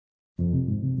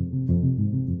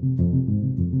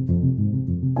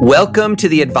Welcome to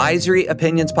the Advisory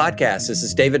Opinions Podcast. This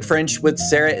is David French with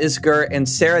Sarah Isgur. And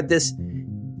Sarah, this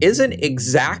isn't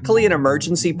exactly an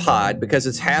emergency pod because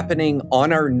it's happening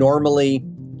on our normal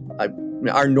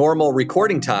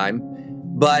recording time.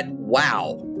 But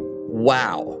wow.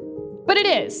 But it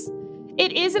is.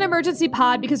 It is an emergency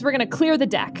pod because we're going to clear the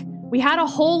deck. We had a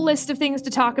whole list of things to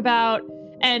talk about,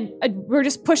 and we're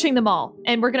just pushing them all.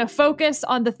 And we're going to focus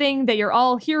on the thing that you're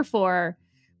all here for,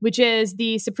 which is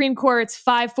the Supreme Court's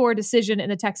 5-4 decision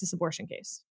in the Texas abortion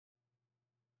case.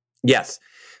 Yes.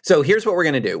 So here's what we're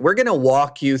going to do. We're going to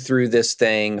walk you through this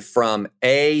thing from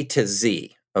A to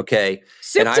Z, okay?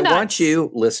 Soup and to I nuts. want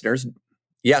you, listeners,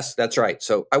 yes, that's right.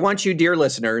 So I want you, dear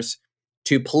listeners,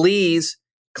 to please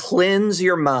cleanse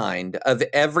your mind of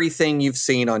everything you've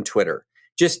seen on Twitter.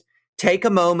 Just take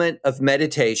a moment of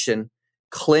meditation,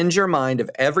 cleanse your mind of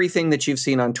everything that you've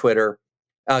seen on Twitter.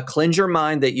 Cleanse your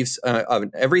mind that of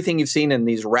everything you've seen in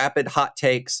these rapid hot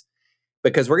takes,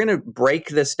 because we're going to break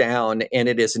this down, and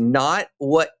it is not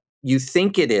what you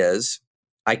think it is.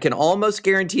 I can almost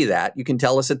guarantee that. You can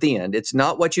tell us at the end. It's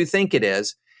not what you think it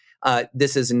is.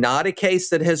 This is not a case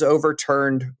that has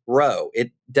overturned Roe.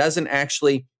 It doesn't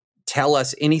actually tell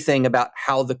us anything about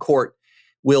how the court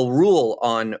will rule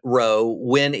on Roe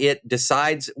when it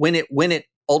decides, when it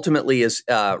ultimately is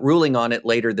ruling on it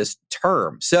later this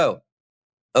term. So,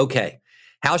 okay,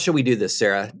 how should we do this,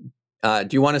 Sarah? Do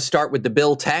you want to start with the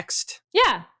bill text?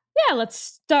 Yeah, let's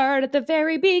start at the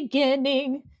very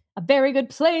beginning. A very good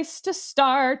place to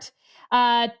start.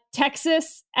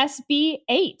 Texas SB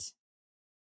 8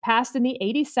 passed in the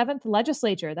 87th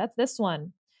legislature. That's this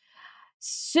one.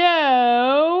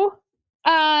 So,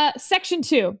 Section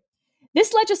 2.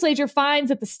 This legislature finds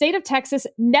that the state of Texas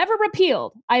never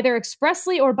repealed, either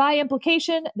expressly or by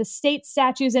implication, the state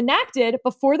statutes enacted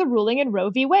before the ruling in Roe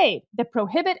v. Wade that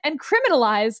prohibit and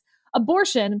criminalize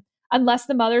abortion unless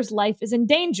the mother's life is in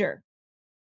danger.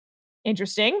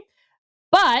 Interesting.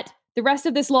 But the rest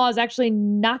of this law is actually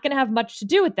not going to have much to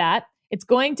do with that. It's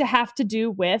going to have to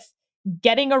do with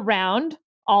getting around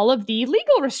all of the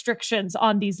legal restrictions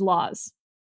on these laws.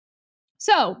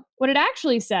 So what it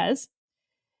actually says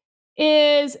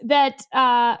is that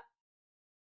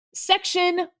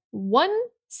Section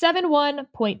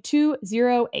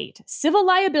 171.208, civil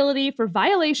liability for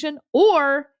violation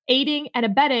or aiding and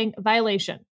abetting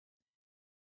violation.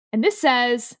 And this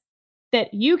says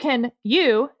that you,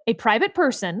 a private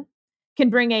person, can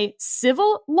bring a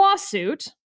civil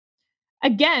lawsuit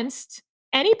against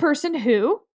any person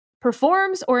who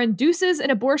performs or induces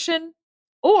an abortion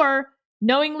or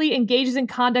knowingly engages in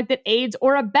conduct that aids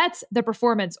or abets the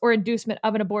performance or inducement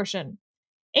of an abortion.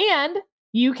 And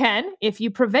you can, if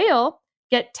you prevail,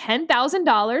 get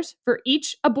 $10,000 for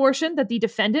each abortion that the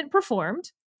defendant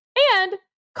performed and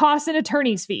costs and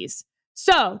attorney's fees.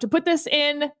 So to put this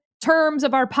in terms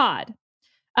of our pod,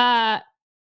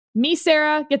 me,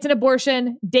 Sarah, gets an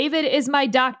abortion. David is my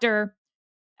doctor.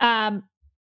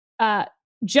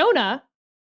 Jonah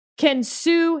can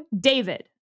sue David,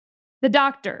 the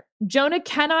doctor. Jonah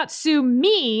cannot sue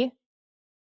me,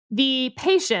 the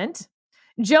patient.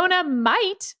 Jonah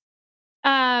might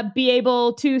be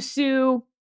able to sue,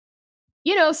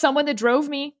 someone that drove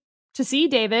me to see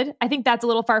David. I think that's a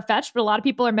little far-fetched, but a lot of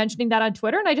people are mentioning that on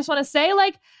Twitter. And I just want to say,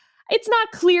 it's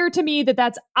not clear to me that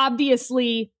that's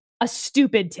obviously a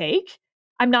stupid take.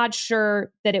 I'm not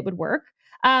sure that it would work.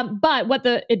 But what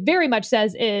it very much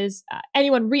says is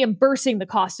anyone reimbursing the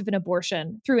cost of an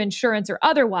abortion through insurance or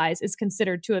otherwise is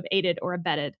considered to have aided or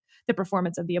abetted the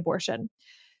performance of the abortion.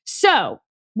 So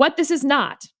what this is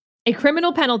not, a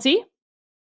criminal penalty,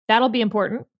 that'll be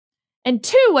important. And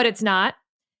two, what it's not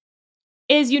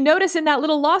is, you notice in that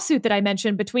little lawsuit that I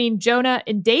mentioned between Jonah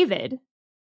and David,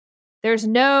 there's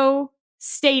no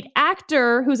state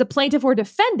actor who's a plaintiff or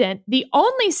defendant. The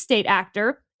only state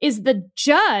actor is the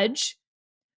judge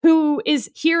who is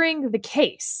hearing the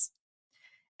case.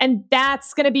 And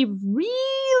that's going to be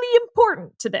really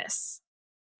important to this.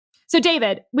 So,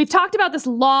 David, we've talked about this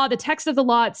law, the text of the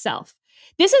law itself.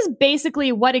 This is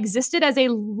basically what existed as a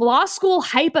law school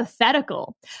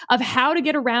hypothetical of how to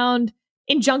get around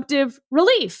injunctive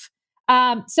relief.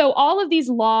 So all of these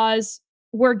laws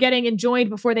were getting enjoined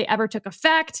before they ever took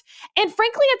effect. And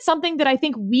frankly, it's something that I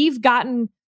think we've gotten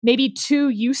maybe too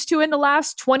used to in the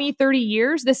last 20, 30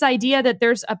 years, this idea that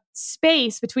there's a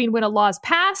space between when a law is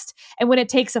passed and when it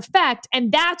takes effect.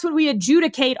 And that's when we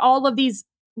adjudicate all of these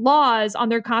laws on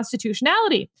their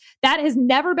constitutionality. That has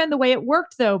never been the way it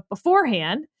worked, though,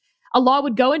 beforehand. A law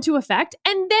would go into effect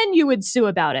and then you would sue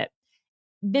about it.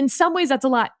 In some ways, that's a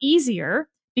lot easier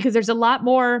because there's a lot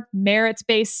more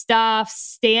merits-based stuff,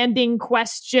 standing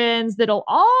questions that'll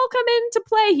all come into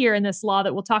play here in this law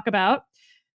that we'll talk about.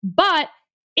 But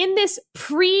in this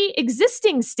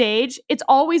pre-existing stage, it's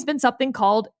always been something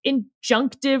called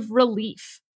injunctive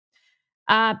relief.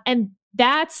 And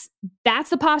that's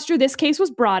the posture this case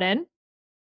was brought in.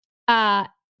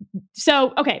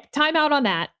 So, okay, time out on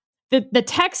that. The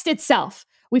text itself,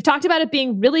 we've talked about it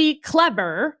being really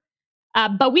clever,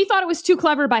 but we thought it was too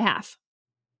clever by half.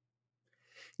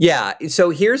 Yeah.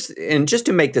 So and just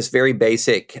to make this very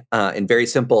basic and very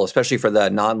simple, especially for the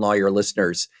non-lawyer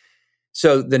listeners.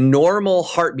 So the normal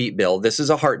heartbeat bill, this is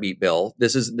a heartbeat bill.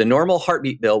 The normal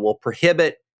heartbeat bill will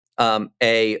prohibit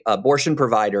a abortion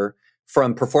provider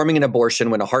from performing an abortion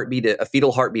when a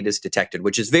fetal heartbeat is detected,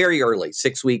 which is very early,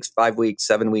 6 weeks, 5 weeks,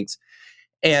 7 weeks.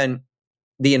 And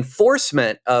the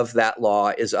enforcement of that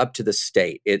law is up to the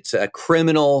state. It's a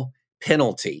criminal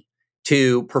penalty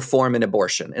to perform an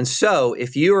abortion. And so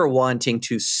if you are wanting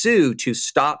to sue to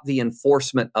stop the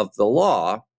enforcement of the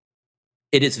law,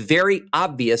 it is very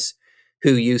obvious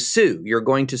who you sue. You're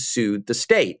going to sue the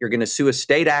state. You're going to sue a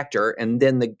state actor, and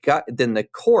then the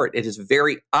court, it is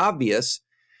very obvious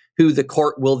who the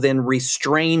court will then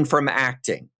restrain from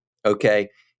acting, okay?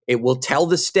 It will tell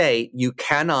the state, you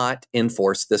cannot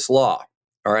enforce this law,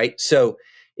 all right? So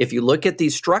if you look at the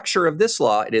structure of this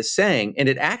law, it is saying, and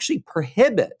it actually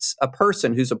prohibits a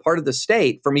person who's a part of the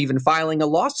state from even filing a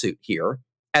lawsuit here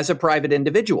as a private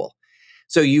individual.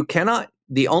 So you cannot,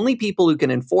 the only people who can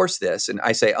enforce this, and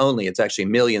I say only, it's actually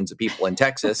millions of people in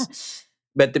Texas,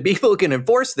 but the people who can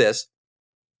enforce this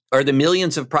are the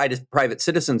millions of private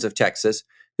citizens of Texas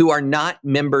who are not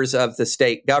members of the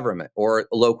state government or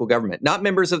local government, not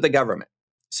members of the government.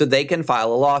 So they can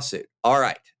file a lawsuit. All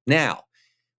right. Now,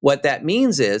 what that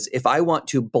means is if I want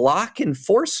to block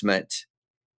enforcement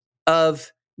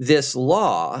of this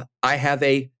law, I have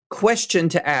a question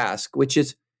to ask, which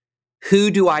is, who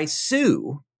do I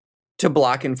sue to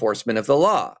block enforcement of the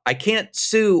law? I can't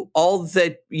sue all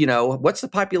the, what's the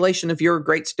population of your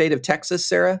great state of Texas,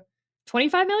 Sarah?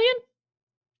 25 million?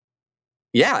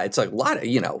 Yeah, it's a lot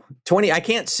of, 20. I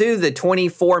can't sue the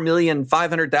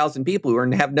 24,500,000 people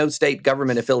who have no state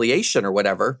government affiliation or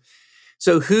whatever.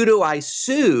 So who do I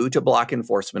sue to block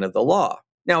enforcement of the law?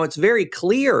 Now, it's very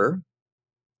clear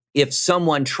if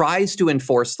someone tries to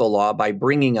enforce the law by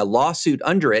bringing a lawsuit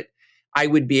under it, I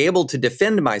would be able to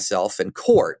defend myself in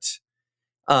court.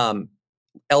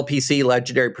 LPC,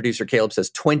 legendary producer Caleb, says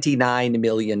 29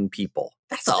 million people.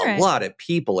 That's a lot of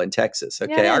people in Texas.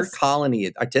 Okay. Yeah,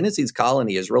 our Tennessee's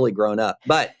colony has really grown up.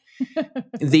 But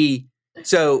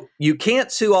so you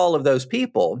can't sue all of those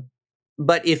people.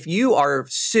 But if you are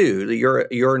sued,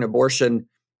 you're an abortion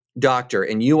doctor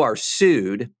and you are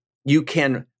sued, you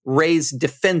can raise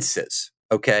defenses,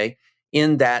 okay,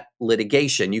 in that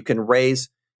litigation. You can raise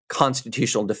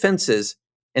constitutional defenses.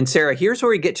 And Sarah, here's where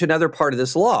we get to another part of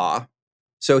this law.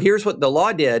 So here's what the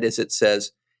law did is it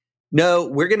says, no,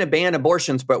 we're going to ban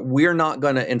abortions, but we're not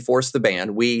going to enforce the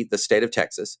ban. We, the state of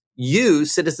Texas, you,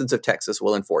 citizens of Texas,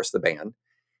 will enforce the ban.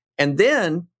 And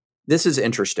then, this is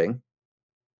interesting,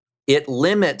 it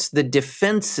limits the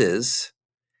defenses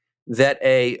that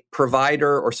a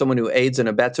provider or someone who aids and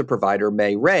abets a provider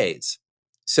may raise.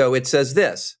 So it says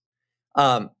this,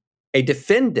 a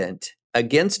defendant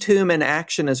against whom an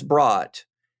action is brought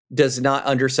does not,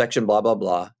 under section blah, blah,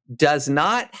 blah, does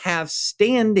not have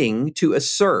standing to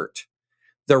assert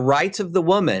the rights of the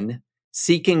woman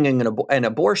seeking an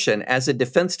abortion as a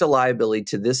defense to liability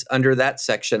to this under that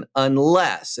section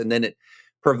unless, and then it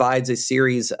provides a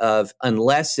series of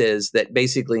unlesses that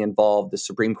basically involve the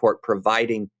Supreme Court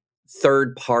providing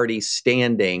third-party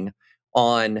standing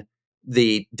on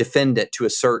the defendant to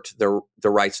assert the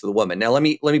rights of the woman. Now, let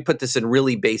me put this in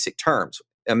really basic terms.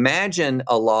 Imagine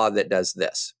a law that does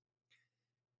this.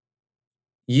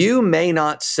 You may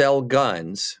not sell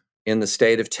guns in the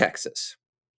state of Texas.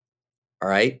 All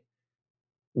right?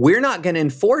 We're not going to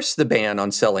enforce the ban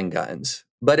on selling guns.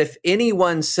 But if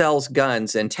anyone sells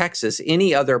guns in Texas,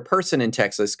 any other person in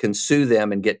Texas can sue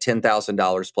them and get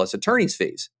 $10,000 plus attorney's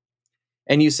fees.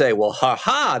 And you say, well,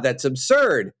 that's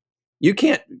absurd. You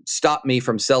can't stop me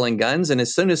from selling guns. And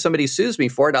as soon as somebody sues me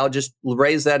for it, I'll just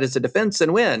raise that as a defense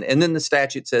and win. And then the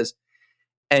statute says,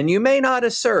 and you may not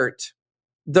assert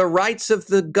the rights of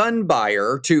the gun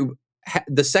buyer to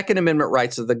the Second Amendment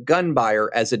rights of the gun buyer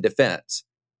as a defense.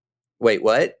 Wait,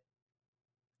 what?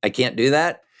 I can't do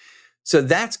that? So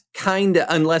that's kind of,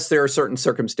 unless there are certain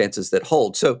circumstances that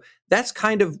hold. So that's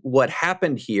kind of what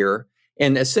happened here.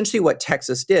 And essentially what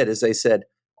Texas did is they said,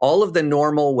 all of the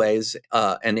normal ways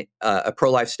a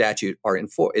pro-life statute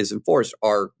is enforced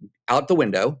are out the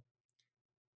window.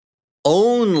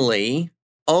 only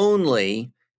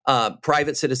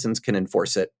private citizens can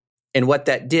enforce it. And what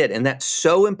that did, and that's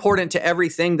so important to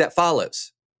everything that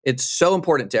follows. It's so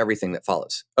important to everything that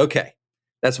follows. Okay,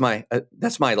 that's my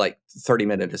like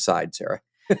 30-minute aside, Sarah.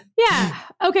 Yeah.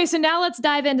 Okay, so now let's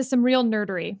dive into some real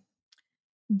nerdery.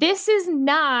 This is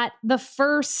not the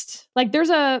first, like there's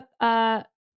a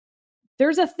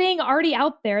thing already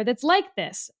out there that's like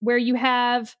this, where you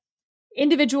have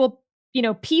individual,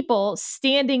 people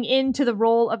standing into the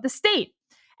role of the state,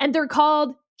 and they're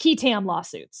called qui tam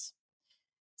lawsuits.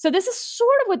 So this is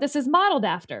sort of what this is modeled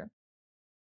after.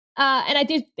 And I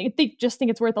think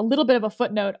it's worth a little bit of a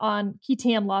footnote on qui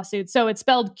tam lawsuits. So it's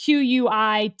spelled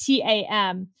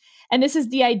Q-U-I-T-A-M. And this is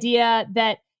the idea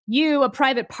that you, a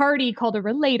private party called a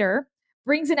relator,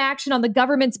 brings an action on the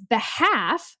government's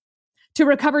behalf to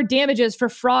recover damages for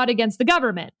fraud against the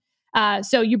government.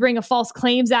 So you bring a False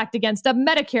Claims Act against a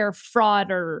Medicare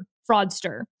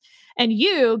fraudster, and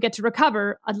you get to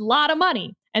recover a lot of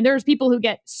money. And there's people who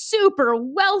get super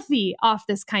wealthy off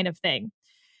this kind of thing.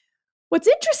 What's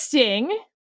interesting,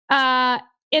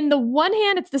 in the one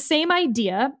hand, it's the same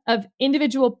idea of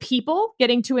individual people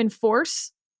getting to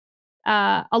enforce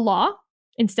a law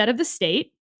instead of the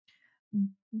state.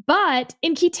 But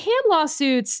in qui tam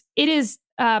lawsuits, it is,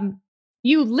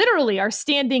 you literally are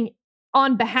standing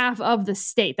on behalf of the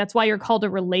state. That's why you're called a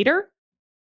relator.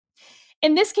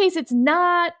 In this case, it's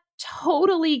not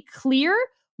totally clear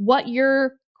what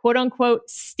your quote unquote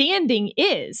standing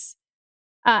is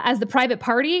as the private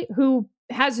party who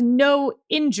has no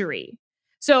injury.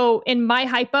 So in my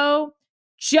hypo,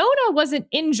 Jonah wasn't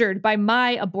injured by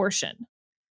my abortion.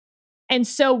 And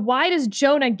so why does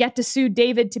Jonah get to sue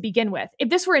David to begin with? If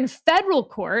this were in federal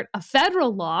court, a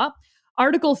federal law,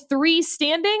 Article 3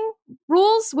 standing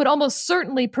rules would almost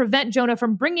certainly prevent Jonah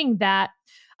from bringing that,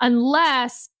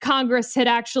 unless Congress had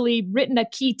actually written a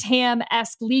qui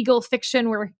tam-esque legal fiction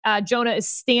where Jonah is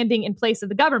standing in place of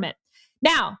the government.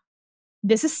 Now,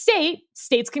 this is state.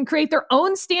 States can create their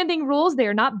own standing rules. They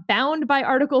are not bound by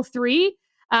Article 3.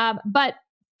 But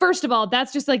first of all,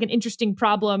 that's just like an interesting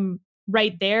problem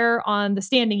right there on the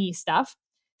standing-y stuff.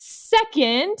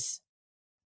 Second,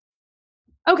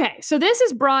 okay, so this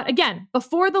is brought, again,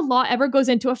 before the law ever goes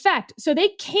into effect. So Jonah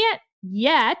can't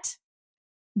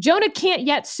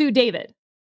yet sue David.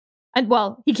 And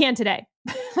well, he can today.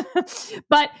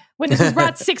 But when this was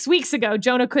brought 6 weeks ago,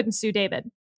 Jonah couldn't sue David.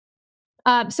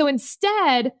 So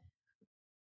instead,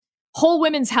 Whole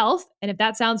Women's Health, and if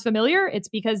that sounds familiar, it's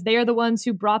because they are the ones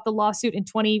who brought the lawsuit in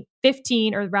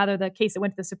 2015, or rather the case that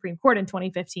went to the Supreme Court in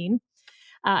 2015,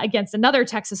 against another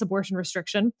Texas abortion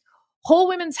restriction. Whole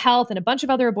Women's Health and a bunch of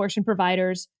other abortion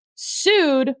providers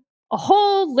sued a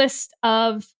whole list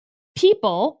of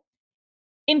people,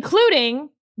 including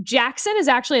Jackson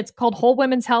it's called Whole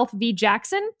Women's Health v.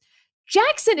 Jackson.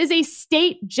 Jackson is a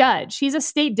state judge. He's a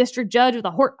state district judge with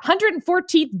the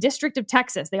 114th District of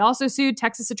Texas. They also sued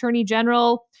Texas Attorney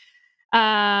General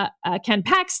Ken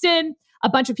Paxton, a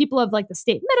bunch of people of like the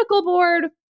state medical board.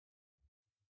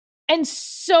 And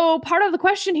so part of the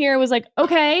question here was like,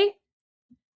 okay,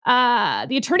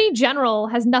 the Attorney General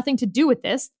has nothing to do with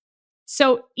this.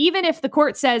 So even if the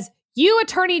court says, you,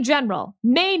 Attorney General,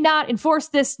 may not enforce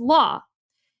this law,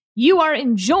 you are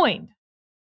enjoined,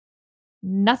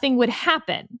 nothing would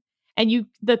happen. And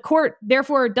the court,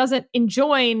 therefore, doesn't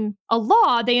enjoin a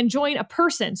law, they enjoin a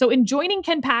person. So enjoining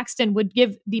Ken Paxton would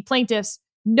give the plaintiffs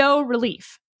no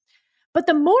relief. But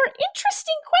the more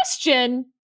interesting question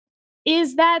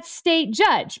is that state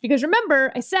judge. Because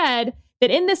remember, I said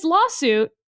that in this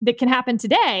lawsuit that can happen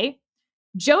today,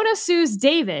 Jonah sues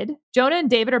David. Jonah and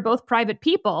David are both private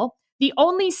people. The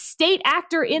only state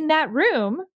actor in that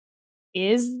room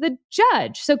is the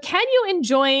judge. So can you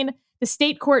enjoin the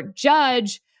state court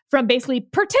judge from basically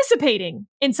participating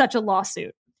in such a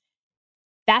lawsuit?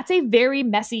 That's a very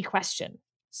messy question.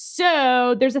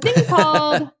 So there's a thing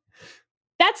called,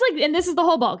 and this is the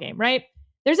whole ballgame, right?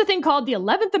 There's a thing called the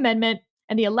 11th Amendment,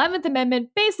 and the 11th Amendment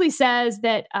basically says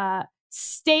that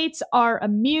states are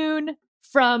immune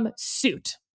from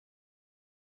suit.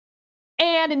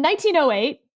 And in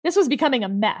 1908, this was becoming a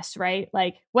mess, right?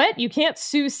 Like, what? You can't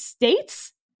sue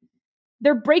states?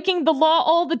 They're breaking the law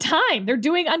all the time. They're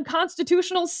doing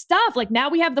unconstitutional stuff. Like now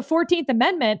we have the 14th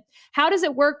Amendment. How does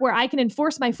it work where I can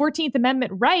enforce my 14th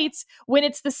Amendment rights when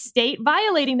it's the state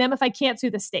violating them if I can't sue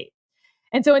the state?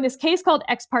 And so in this case called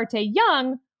Ex parte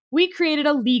Young, we created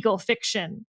a legal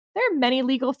fiction. There are many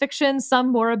legal fictions,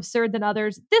 some more absurd than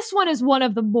others. This one is one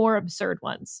of the more absurd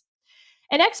ones.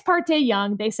 In Ex parte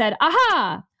Young, they said,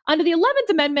 aha, under the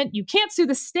 11th Amendment, you can't sue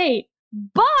the state,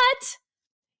 but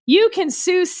you can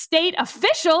sue state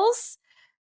officials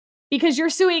because you're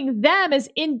suing them as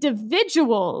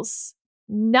individuals,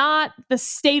 not the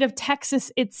state of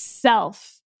Texas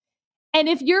itself. And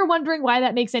if you're wondering why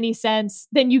that makes any sense,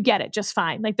 then you get it just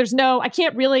fine. Like there is no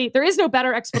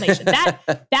better explanation.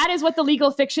 That is what the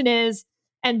legal fiction is.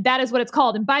 And that is what it's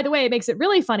called. And by the way, it makes it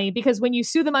really funny because when you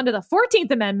sue them under the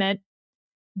 14th Amendment,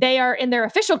 they are in their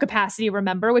official capacity,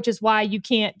 remember, which is why you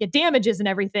can't get damages and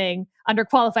everything under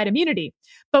qualified immunity.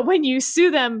 But when you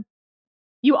sue them,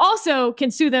 you also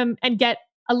can sue them and get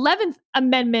 11th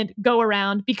Amendment go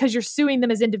around because you're suing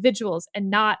them as individuals and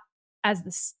not as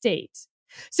the state.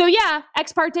 So yeah,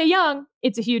 Ex parte Young,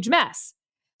 it's a huge mess.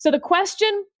 So the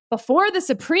question before the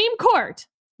Supreme Court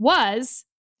was,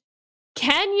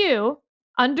 can you,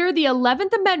 under the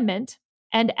 11th Amendment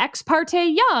and Ex parte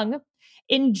Young,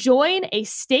 enjoin a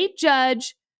state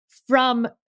judge from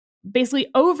basically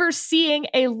overseeing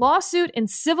a lawsuit in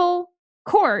civil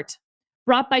court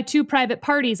brought by two private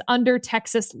parties under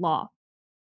Texas law?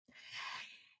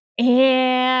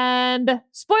 And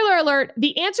spoiler alert,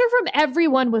 the answer from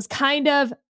everyone was kind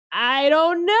of, I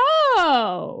don't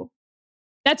know.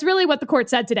 That's really what the court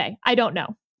said today. I don't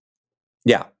know.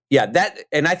 Yeah.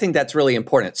 And I think that's really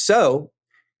important. So,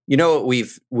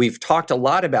 we've talked a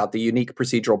lot about the unique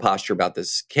procedural posture about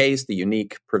this case, the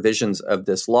unique provisions of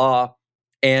this law.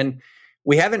 And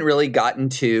we haven't really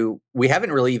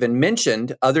even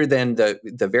mentioned, other than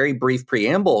the very brief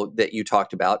preamble that you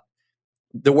talked about,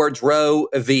 the words Roe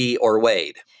v. or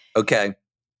Wade. Okay.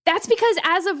 That's because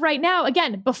as of right now,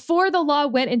 again, before the law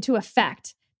went into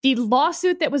effect, the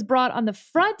lawsuit that was brought on the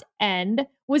front end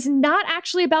was not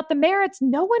actually about the merits.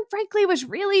 No one, frankly, was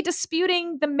really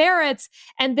disputing the merits,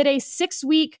 and that a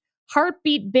 6-week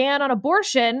heartbeat ban on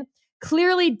abortion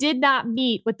clearly did not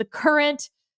meet with the current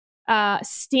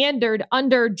standard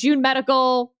under June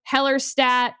Medical,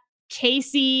 Hellerstedt,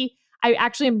 Casey. I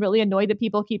actually am really annoyed that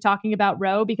people keep talking about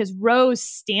Roe because Roe's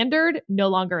standard no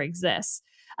longer exists.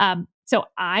 So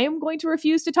I am going to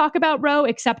refuse to talk about Roe,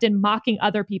 except in mocking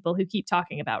other people who keep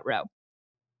talking about Roe.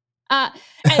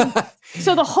 And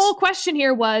so the whole question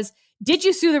here was, did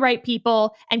you sue the right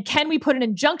people? And can we put an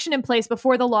injunction in place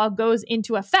before the law goes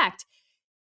into effect?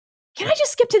 Can I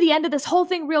just skip to the end of this whole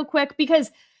thing real quick?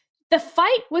 Because the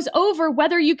fight was over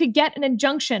whether you could get an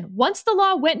injunction. Once the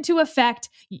law went into effect,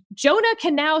 Jonah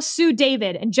can now sue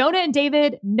David. And Jonah and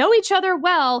David know each other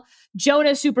well.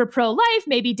 Jonah's super pro-life.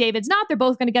 Maybe David's not. They're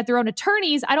both going to get their own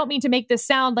attorneys. I don't mean to make this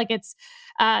sound like it's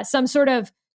some sort of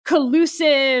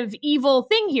collusive, evil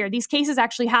thing here. These cases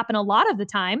actually happen a lot of the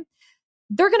time.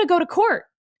 They're going to go to court.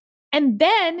 And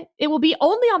then it will be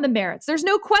only on the merits. There's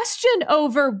no question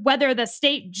over whether the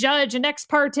state judge and Ex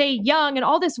parte Young and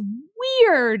all this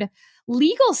weird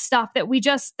legal stuff that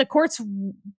the courts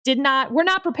were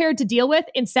not prepared to deal with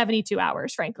in 72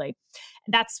 hours, frankly.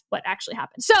 And that's what actually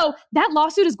happened. So that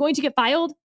lawsuit is going to get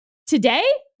filed today,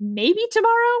 maybe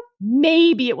tomorrow,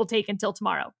 maybe it will take until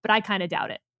tomorrow, but I kind of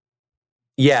doubt it.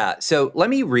 Yeah. So let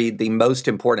me read the most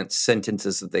important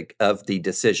sentences of the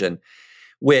decision,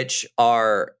 which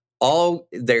are all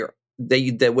there.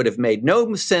 That would have made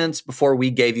no sense before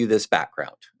we gave you this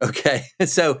background. Okay.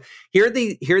 So here are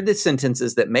the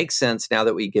sentences that make sense now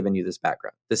that we've given you this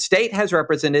background. The state has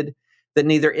represented that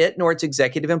neither it nor its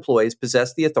executive employees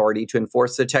possess the authority to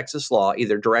enforce the Texas law,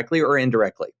 either directly or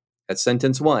indirectly. That's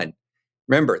sentence one.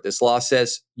 Remember, this law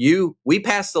says we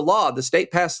passed the law, the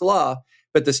state passed the law,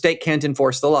 but the state can't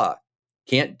enforce the law.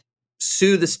 Can't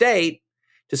sue the state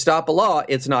to stop a law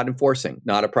it's not enforcing,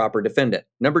 not a proper defendant.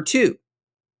 Number two,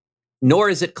 nor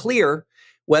is it clear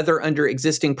whether under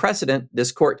existing precedent,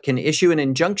 this court can issue an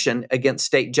injunction against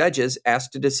state judges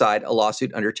asked to decide a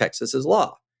lawsuit under Texas's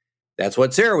law. That's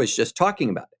what Sarah was just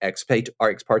talking about, Ex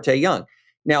parte Young.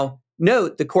 Now,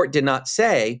 note the court did not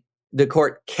say the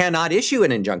court cannot issue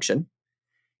an injunction.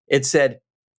 It said,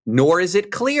 nor is it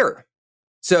clear.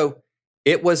 So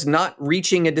it was not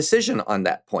reaching a decision on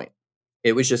that point.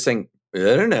 It was just saying, I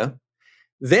don't know.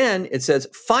 Then it says,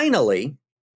 finally,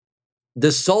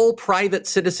 the sole private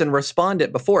citizen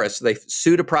respondent before us, so they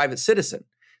sued a private citizen,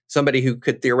 somebody who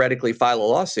could theoretically file a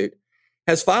lawsuit,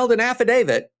 has filed an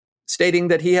affidavit stating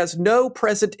that he has no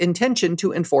present intention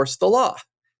to enforce the law.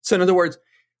 So in other words,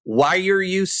 why are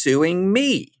you suing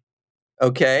me?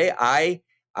 Okay,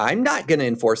 I'm not going to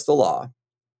enforce the law.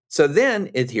 So then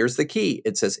here's the key.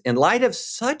 It says, in light of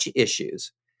such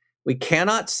issues, we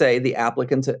cannot say the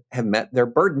applicants have met their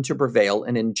burden to prevail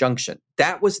an injunction.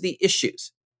 That was the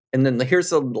issues. And then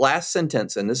here's the last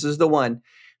sentence, and this is the one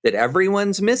that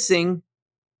everyone's missing.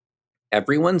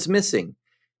 Everyone's missing.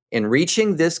 In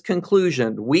reaching this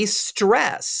conclusion, we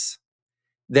stress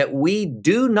that we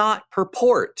do not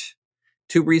purport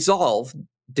to resolve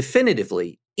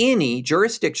definitively any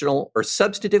jurisdictional or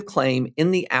substantive claim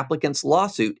in the applicant's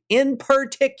lawsuit. In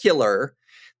particular,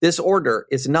 this order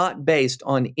is not based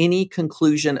on any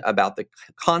conclusion about the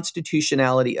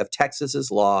constitutionality of Texas's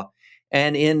law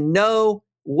and in no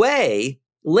way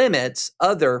limits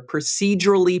other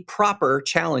procedurally proper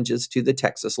challenges to the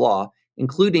Texas law,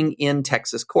 including in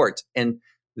Texas courts. And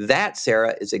that,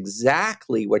 Sarah, is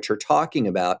exactly what you're talking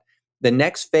about. The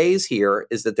next phase here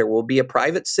is that there will be a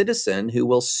private citizen who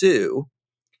will sue.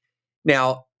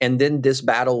 Now, and then this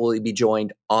battle will be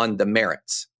joined on the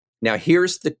merits. Now,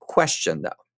 here's the question, though.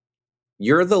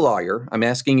 You're the lawyer. I'm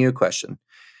asking you a question.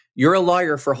 You're a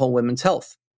lawyer for Whole Women's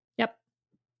Health. Yep.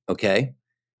 Okay.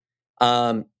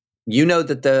 You know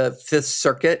that the Fifth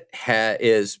Circuit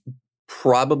is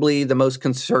probably the most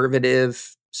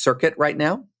conservative circuit right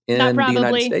now in the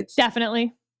United States.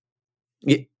 Definitely.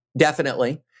 Yeah,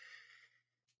 definitely.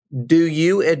 Do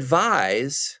you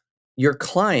advise your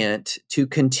client to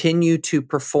continue to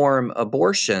perform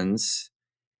abortions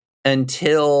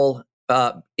until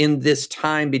in this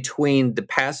time between the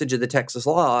passage of the Texas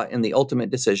law and the ultimate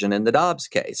decision in the Dobbs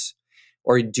case?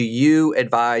 Or do you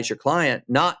advise your client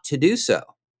not to do so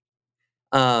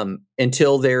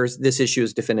until this issue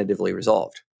is definitively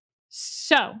resolved?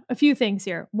 So, a few things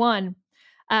here. One,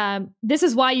 this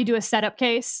is why you do a setup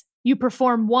case. You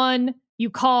perform one, you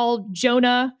call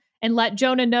Jonah and let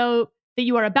Jonah know that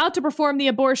you are about to perform the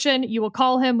abortion. You will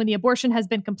call him when the abortion has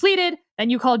been completed, then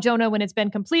you call Jonah when it's been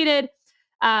completed,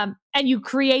 and you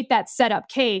create that setup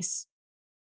case.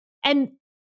 And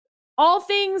all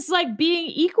things like being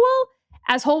equal,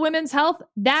 as Whole Women's Health,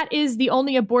 that is the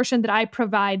only abortion that I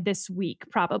provide this week,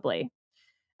 probably.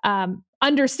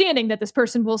 Understanding that this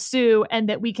person will sue and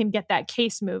that we can get that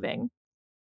case moving.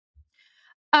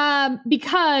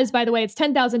 Because, by the way, it's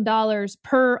 $10,000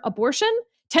 per abortion.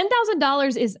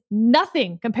 $10,000 is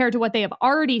nothing compared to what they have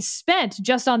already spent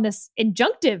just on this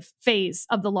injunctive phase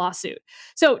of the lawsuit.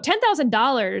 So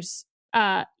 $10,000,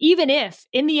 even if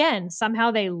in the end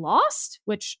somehow they lost,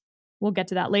 which we'll get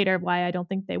to that later, why I don't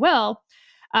think they will,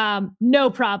 no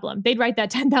problem. They'd write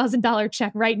that $10,000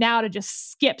 check right now to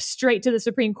just skip straight to the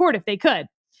Supreme Court if they could.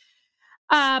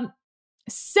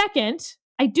 Second,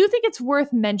 I do think it's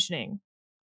worth mentioning.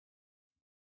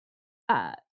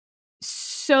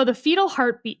 So the fetal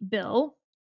heartbeat bill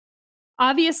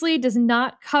obviously does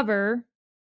not cover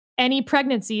any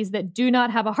pregnancies that do not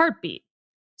have a heartbeat.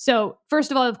 So first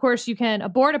of all, of course, you can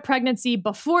abort a pregnancy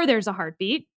before there's a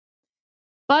heartbeat,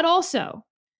 but also,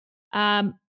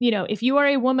 if you are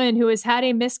a woman who has had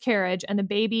a miscarriage and the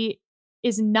baby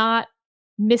is not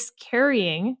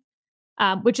miscarrying,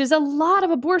 which is a lot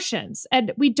of abortions.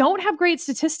 And we don't have great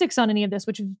statistics on any of this,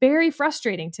 which is very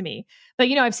frustrating to me.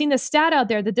 But, I've seen this stat out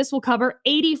there that this will cover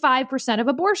 85% of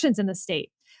abortions in the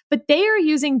state. But they are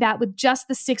using that with just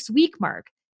the 6-week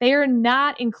mark. They are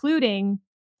not including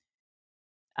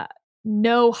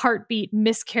no heartbeat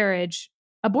miscarriage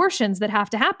abortions that have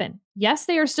to happen. Yes,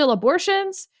 they are still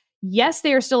abortions. Yes,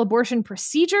 they are still abortion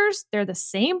procedures. They're the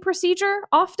same procedure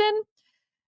often.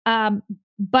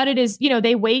 But it is,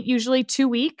 they wait usually 2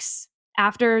 weeks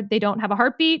after they don't have a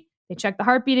heartbeat. They check the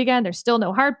heartbeat again. There's still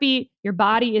no heartbeat. Your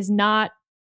body is not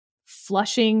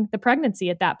flushing the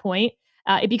pregnancy at that point.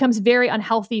 It becomes very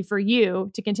unhealthy for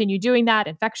you to continue doing that.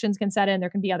 Infections can set in. There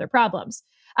can be other problems.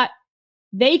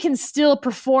 They can still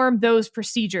perform those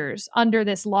procedures under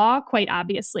this law, quite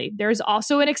obviously. There's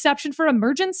also an exception for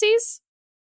emergencies.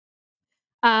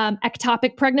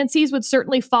 Ectopic pregnancies would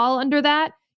certainly fall under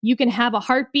that. You can have a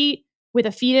heartbeat with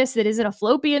a fetus that isn't a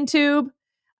fallopian tube.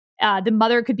 The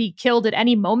mother could be killed at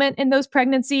any moment in those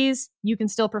pregnancies. You can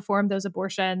still perform those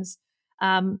abortions.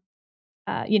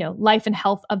 Life and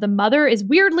health of the mother is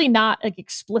weirdly not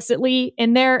explicitly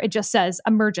in there. It just says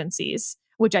emergencies,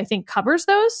 which I think covers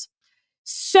those.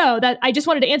 So that I just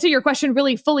wanted to answer your question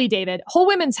really fully, David. Whole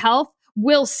Women's Health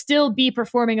will still be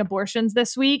performing abortions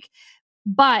this week.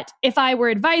 But if I were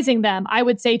advising them, I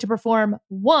would say to perform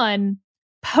one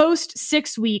post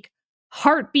 6-week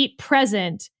heartbeat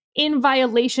present in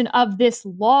violation of this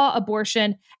law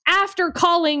abortion after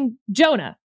calling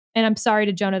Jonah. And I'm sorry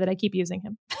to Jonah that I keep using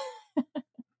him.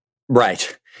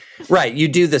 Right. You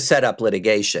do the setup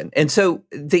litigation. And so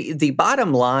the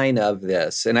bottom line of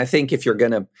this, and I think if you're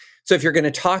going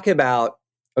to talk about,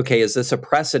 okay, is this a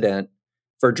precedent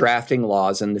for drafting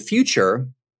laws in the future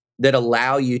that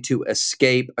allow you to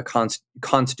escape a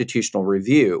constitutional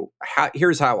review?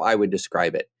 Here's how I would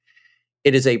describe it.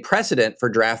 It is a precedent for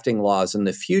drafting laws in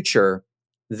the future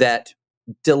that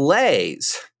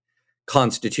delays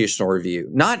constitutional review,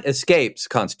 not escapes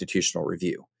constitutional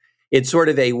review. It's sort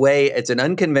of it's an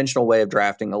unconventional way of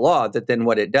drafting a law that then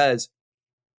what it does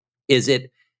is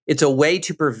it It's a way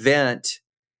to prevent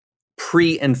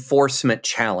pre-enforcement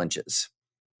challenges.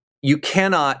 You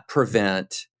cannot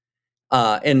prevent,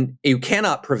 and you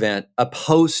cannot prevent a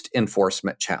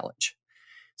post-enforcement challenge.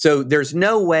 So there's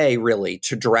no way really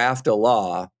to draft a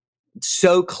law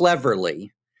so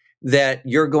cleverly that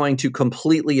you're going to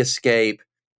completely escape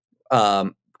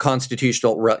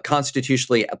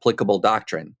constitutionally applicable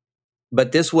doctrine.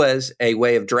 But this was a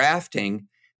way of drafting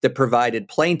that provided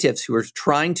plaintiffs who were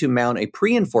trying to mount a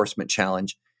pre-enforcement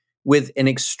challenge with an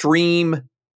extreme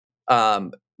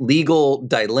legal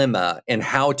dilemma in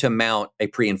how to mount a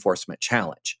pre-enforcement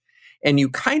challenge. And you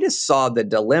kind of saw the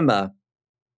dilemma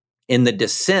in the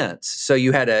dissents. So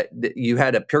you had a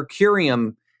per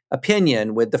curiam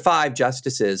opinion with the 5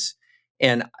 justices,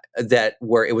 and that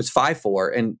where it was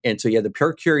 5-4, and so you had the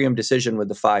per curiam decision with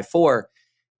the 5-4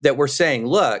 that were saying,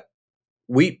 look,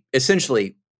 there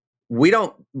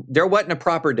wasn't a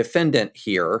proper defendant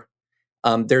here.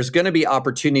 There's going to be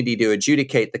opportunity to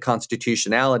adjudicate the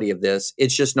constitutionality of this.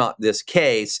 It's just not this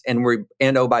case. And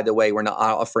oh, by the way, we're not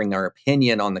offering our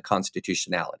opinion on the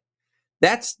constitutionality.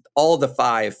 That's all the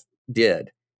 5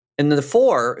 did. And the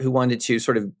 4 who wanted to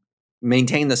sort of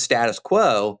maintain the status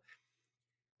quo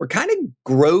were kind of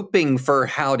groping for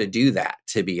how to do that,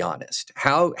 to be honest.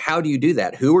 How do you do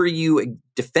that? Who are you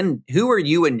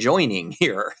enjoining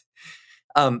here?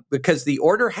 Because the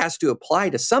order has to apply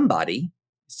to somebody,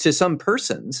 to some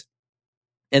persons.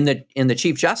 And the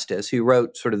Chief Justice, who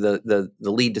wrote sort of the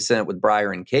lead dissent with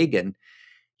Breyer and Kagan,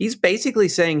 he's basically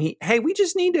saying, hey, we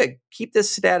just need to keep this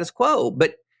status quo,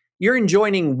 but you're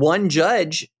enjoining one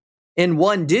judge and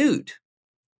one dude.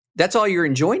 That's all you're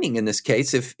enjoining in this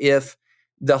case. If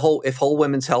Whole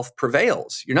Women's Health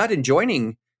prevails, you're not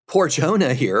enjoining poor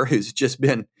Jonah here, who's just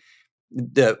been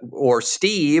or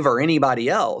Steve or anybody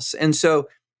else. And so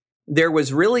there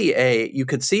was really you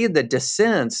could see the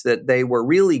dissents that they were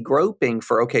really groping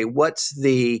for, okay, who's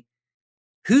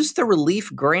the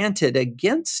relief granted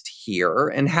against here,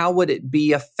 and how would it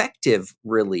be effective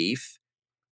relief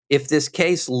if this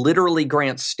case literally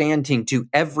grants standing to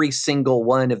every single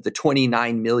one of the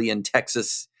 29 million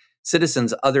Texas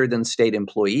citizens other than state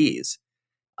employees?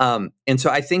 And so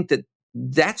I think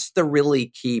that's the really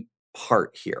key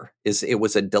part here. Is it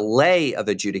was a delay of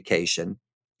adjudication.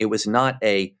 It was not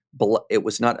a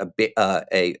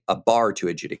bar to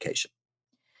adjudication.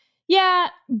 Yeah,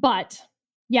 but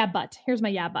here's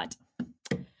my but.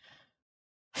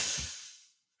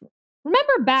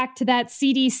 Remember back to that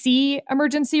CDC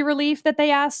emergency relief that they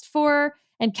asked for,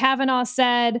 and Kavanaugh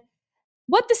said,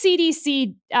 what the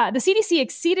CDC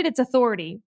exceeded its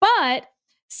authority, but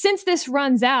since this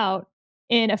runs out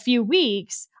in a few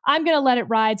weeks, I'm going to let it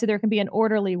ride so there can be an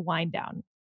orderly wind down.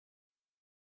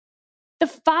 The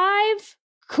 5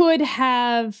 could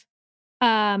have,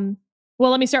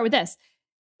 let me start with this.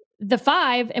 The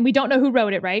 5, and we don't know who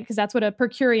wrote it, right? Because that's what a per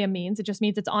curiam means. It just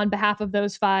means it's on behalf of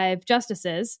those 5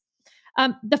 justices.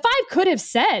 The 5 could have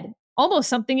said almost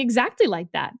something exactly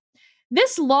like that.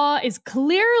 This law is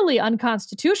clearly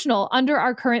unconstitutional under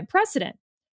our current precedent.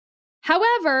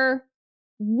 However,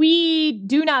 we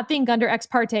do not think under Ex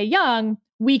parte Young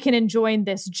we can enjoin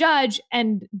this judge,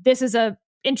 and this is a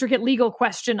intricate legal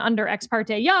question under Ex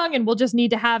parte Young, and we'll just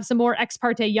need to have some more Ex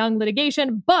parte Young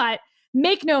litigation. But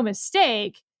make no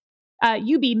mistake,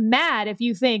 you be mad if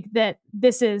you think that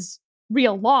this is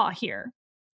real law here.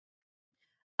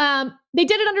 They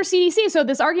did it under CDC. So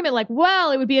this argument like,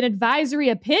 well, it would be an advisory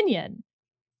opinion.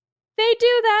 They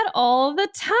do that all the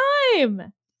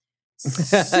time.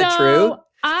 So True.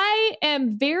 I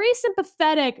am very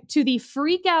sympathetic to the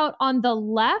freak out on the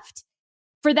left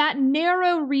for that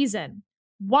narrow reason.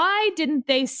 Why didn't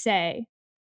they say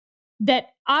that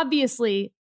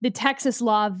obviously the Texas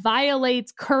law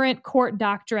violates current court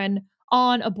doctrine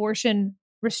on abortion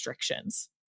restrictions?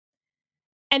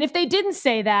 And if they didn't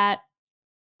say that,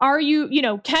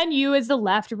 can you as the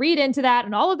left read into that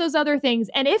and all of those other things?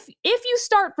 And if you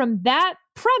start from that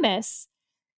premise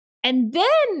and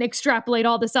then extrapolate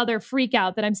all this other freak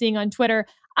out that I'm seeing on Twitter,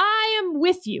 I am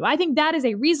with you. I think that is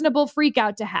a reasonable freak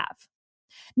out to have.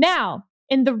 Now,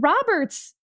 in the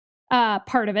Roberts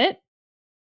part of it,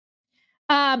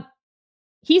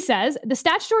 he says the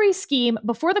statutory scheme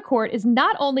before the court is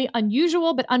not only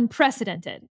unusual, but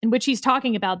unprecedented, in which he's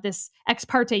talking about this Ex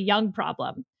parte Young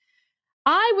problem.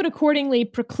 I would accordingly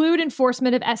preclude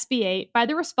enforcement of SB 8 by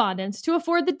the respondents to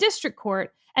afford the district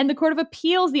court and the Court of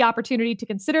Appeals the opportunity to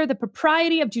consider the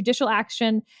propriety of judicial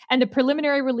action and the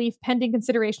preliminary relief pending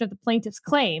consideration of the plaintiff's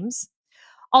claims.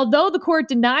 Although the court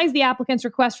denies the applicant's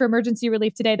request for emergency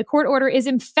relief today, the court order is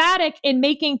emphatic in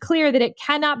making clear that it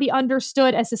cannot be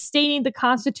understood as sustaining the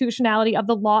constitutionality of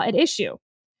the law at issue.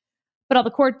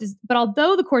 But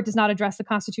although the court does not address the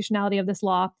constitutionality of this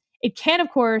law, it can, of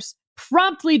course,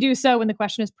 promptly do so when the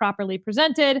question is properly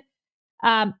presented,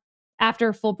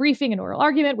 after full briefing and oral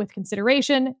argument with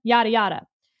consideration, yada, yada.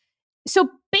 So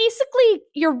basically,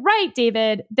 you're right,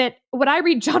 David, that what I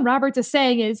read John Roberts as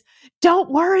saying is, don't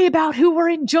worry about who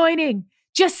we're enjoining.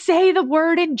 Just say the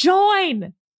word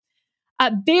enjoin.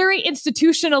 A very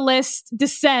institutionalist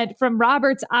dissent from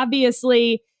Roberts,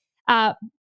 obviously,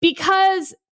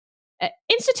 because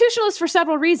institutionalist for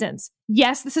several reasons.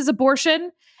 Yes, this is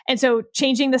abortion. And so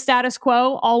changing the status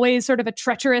quo, always sort of a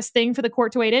treacherous thing for the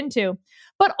court to wade into.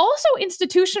 But also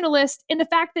institutionalist in the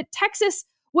fact that Texas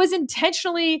was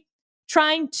intentionally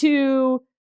trying to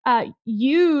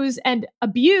use and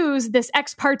abuse this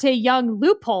ex parte Young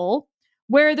loophole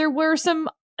where there were some,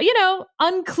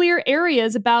 unclear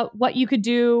areas about what you could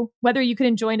do, whether you could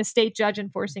enjoin a state judge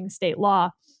enforcing state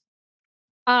law.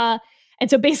 And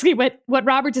so basically what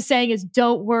Roberts is saying is,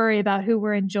 don't worry about who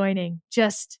we're enjoining,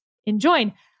 just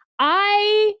enjoin.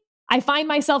 I find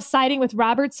myself siding with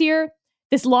Roberts here.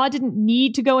 This law didn't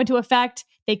need to go into effect.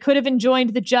 They could have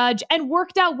enjoined the judge and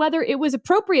worked out whether it was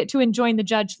appropriate to enjoin the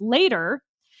judge later.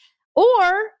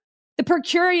 Or the per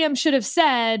curiam should have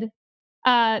said,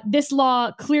 this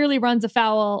law clearly runs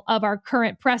afoul of our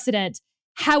current precedent.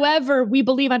 However, we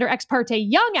believe under Ex parte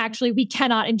Young, actually, we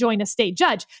cannot enjoin a state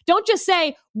judge. Don't just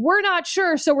say, we're not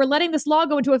sure, so we're letting this law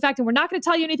go into effect and we're not going to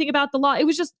tell you anything about the law. It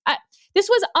was just, this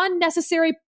was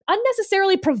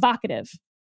unnecessarily provocative.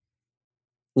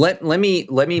 Let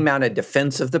me mount a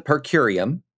defense of the per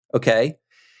curiam, okay?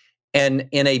 And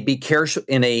in a be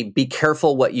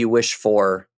careful what you wish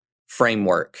for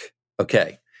framework,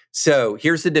 okay? So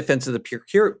here's the defense of the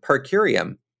per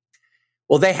curiam.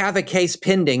 Well, they have a case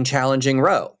pending challenging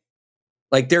Roe.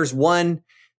 Like there's one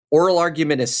oral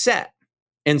argument is set.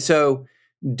 And so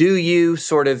do you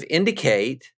sort of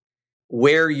indicate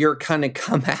where you're going to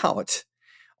come out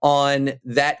on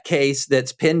that case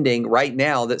that's pending right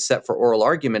now that's set for oral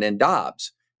argument in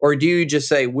Dobbs? Or do you just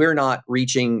say, we're not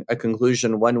reaching a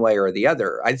conclusion one way or the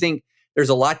other? I think there's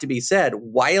a lot to be said.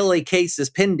 While a case is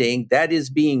pending, that is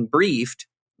being briefed,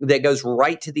 that goes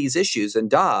right to these issues in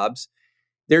Dobbs,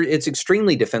 it's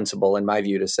extremely defensible, in my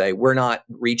view, to say we're not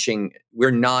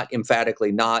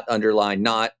emphatically not underlying,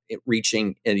 not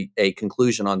reaching a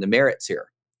conclusion on the merits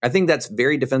here. I think that's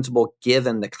very defensible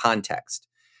given the context.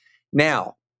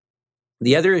 Now,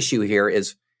 the other issue here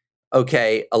is,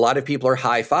 okay, a lot of people are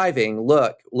high-fiving.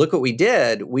 Look what we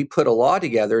did. We put a law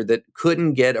together that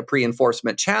couldn't get a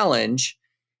pre-enforcement challenge,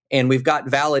 and we've got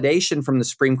validation from the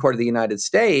Supreme Court of the United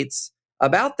States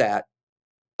about that.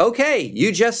 Okay,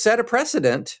 you just set a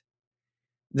precedent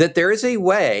that there is a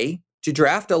way to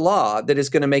draft a law that is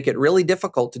going to make it really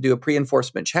difficult to do a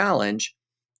pre-enforcement challenge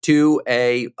to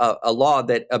a law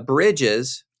that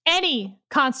abridges any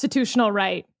constitutional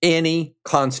right. Any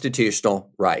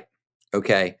constitutional right.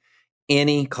 Okay.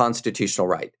 Any constitutional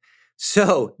right.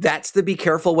 So that's the be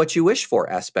careful what you wish for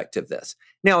aspect of this.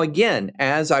 Now, again,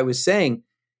 as I was saying,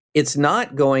 it's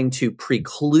not going to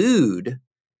preclude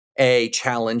a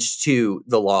challenge to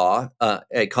the law,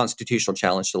 a constitutional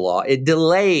challenge to the law. It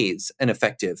delays an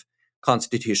effective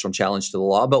constitutional challenge to the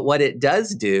law. But what it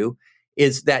does do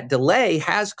is that delay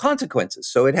has consequences.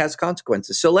 So it has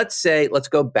consequences. So let's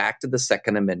go back to the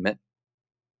Second Amendment.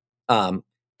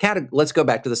 Let's go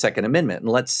back to the Second Amendment. And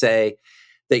let's say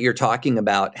that you're talking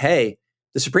about, hey,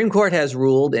 the Supreme Court has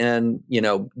ruled in,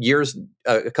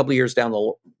 a couple of years down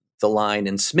the line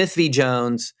in Smith v.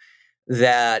 Jones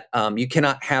that you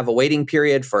cannot have a waiting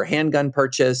period for a handgun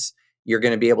purchase. You're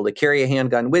going to be able to carry a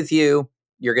handgun with you.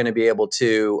 You're going to be able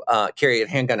to carry a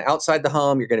handgun outside the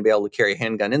home. You're going to be able to carry a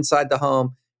handgun inside the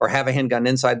home or have a handgun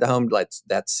inside the home.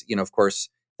 That's of course,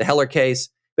 the Heller case.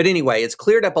 But anyway, it's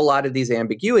cleared up a lot of these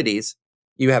ambiguities.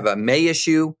 You have a may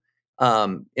issue.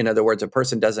 In other words, a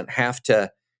person doesn't have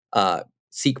to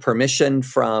seek permission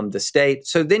from the state.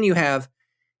 So then you have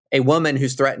a woman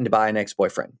who's threatened by an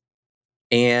ex-boyfriend.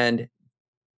 And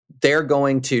they're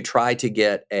going to try to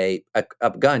get a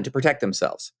gun to protect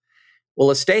themselves. Well,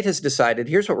 a state has decided,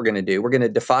 here's what we're going to do. We're going to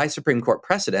defy Supreme Court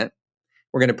precedent.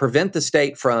 We're going to prevent the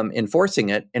state from enforcing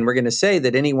it. And we're going to say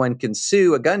that anyone can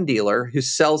sue a gun dealer who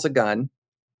sells a gun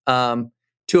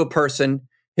to a person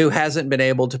who hasn't been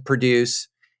able to produce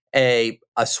a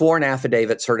sworn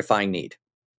affidavit certifying need.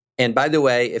 And by the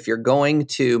way, if you're going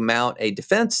to mount a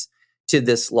defense to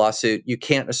this lawsuit, you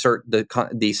can't assert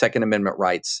the Second Amendment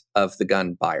rights of the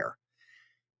gun buyer.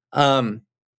 And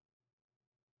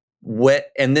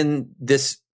then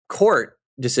this court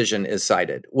decision is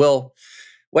cited. Well,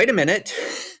 wait a minute,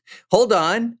 hold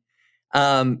on.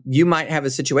 You might have a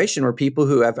situation where people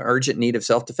who have an urgent need of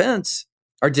self-defense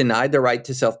are denied the right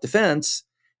to self-defense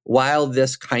while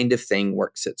this kind of thing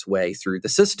works its way through the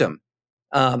system.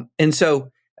 And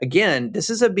so, again, this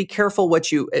is a be careful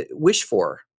what you wish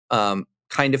for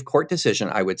kind of court decision,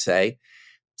 I would say.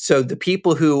 So the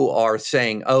people who are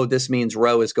saying, oh, this means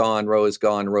Roe is gone, Roe is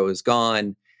gone, Roe is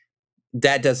gone,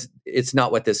 it's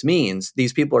not what this means.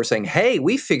 These people are saying, hey,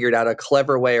 we figured out a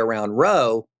clever way around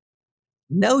Roe.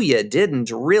 No, you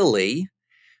didn't really.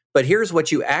 But here's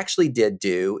what you actually did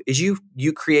do is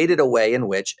you created a way in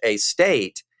which a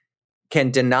state can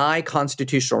deny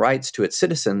constitutional rights to its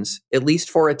citizens, at least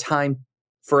for a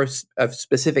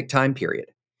specific time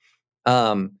period.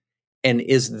 And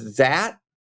is that,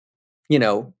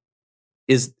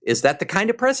 is that the kind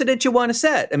of precedent you want to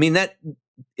set? I mean, that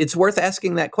it's worth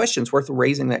asking that question. It's worth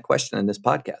raising that question in this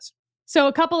podcast. So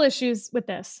a couple issues with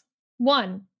this.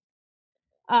 One,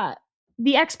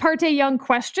 the ex parte Young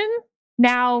question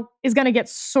now is going to get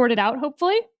sorted out,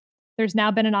 hopefully. There's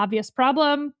now been an obvious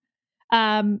problem.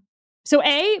 So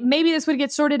maybe this would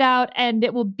get sorted out and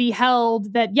it will be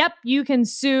held that, yep, you can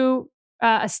sue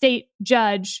a state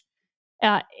judge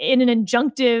in an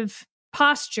injunctive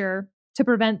posture to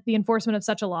prevent the enforcement of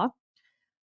such a law.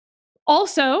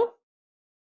 Also,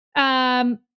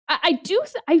 I do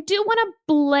want to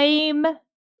blame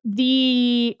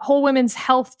the Whole Women's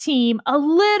Health team a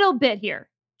little bit here,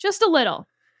 just a little.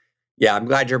 Yeah, I'm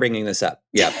glad you're bringing this up.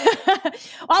 Yeah.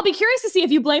 I'll be curious to see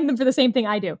if you blame them for the same thing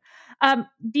I do.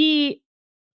 The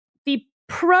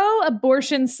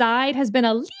pro-abortion side has been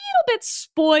a little bit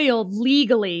spoiled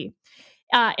legally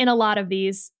in a lot of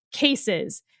these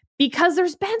cases because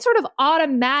there's been sort of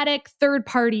automatic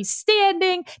third-party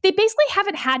standing. They basically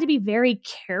haven't had to be very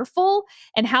careful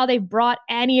in how they've brought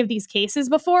any of these cases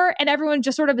before, and everyone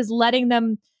just sort of is letting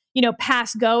them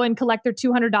pass go and collect their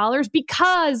 $200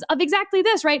 because of exactly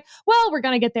this, right? Well, we're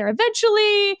going to get there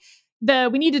eventually.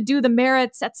 We need to do the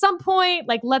merits at some point.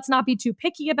 Like, let's not be too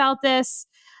picky about this.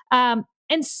 And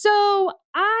so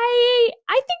I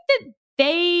think that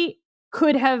they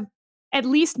could have at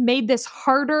least made this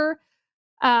harder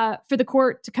for the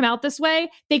court to come out this way.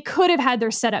 They could have had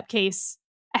their setup case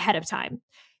ahead of time.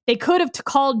 They could have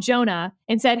called Jonah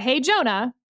and said, hey,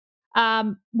 Jonah,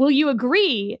 will you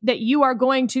agree that you are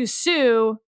going to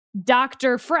sue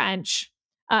Dr. French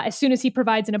as soon as he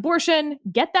provides an abortion,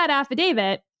 get that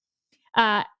affidavit,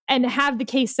 and have the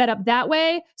case set up that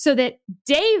way so that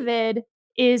David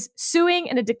is suing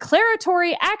in a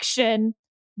declaratory action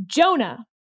Jonah.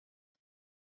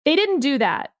 They didn't do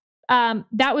that.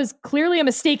 That was clearly a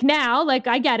mistake now. Like,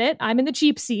 I get it. I'm in the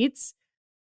cheap seats.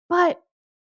 But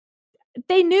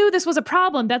they knew this was a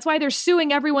problem. That's why they're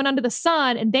suing everyone under the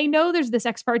sun. And they know there's this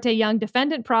ex parte Young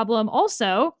defendant problem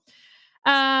also.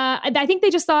 I think they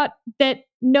just thought that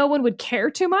no one would care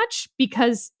too much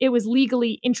because it was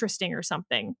legally interesting or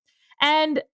something.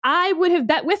 And I would have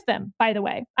bet with them, by the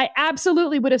way. I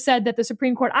absolutely would have said that the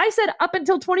Supreme Court, I said up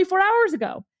until 24 hours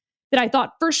ago, that I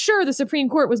thought for sure the Supreme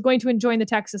Court was going to enjoin the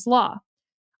Texas law.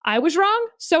 I was wrong.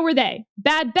 So were they.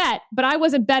 Bad bet. But I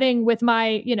wasn't betting with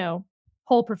my,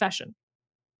 whole profession.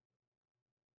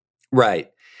 Right.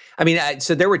 I mean,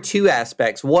 so there were two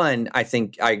aspects. One, I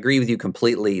think I agree with you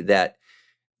completely that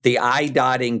the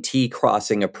I-dotting,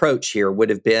 T-crossing approach here would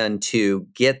have been to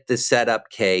get the setup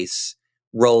case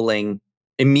rolling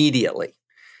immediately.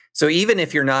 So even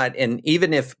if you're not, and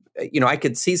even if, I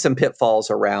could see some pitfalls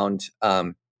around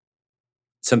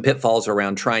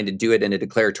trying to do it in a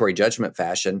declaratory judgment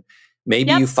fashion.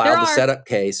 Maybe you file the setup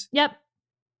case. Yep.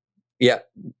 Yeah.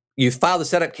 You file the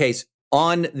setup case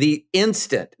on the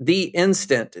instant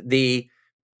the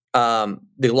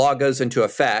law goes into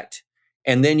effect,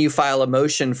 and then you file a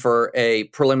motion for a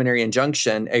preliminary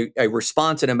injunction, a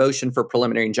response and a motion for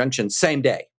preliminary injunction same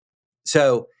day.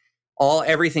 So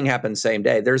everything happens same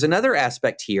day. There's another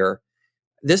aspect here.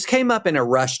 This came up in a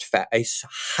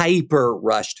hyper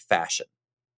rushed fashion.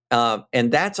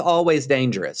 And that's always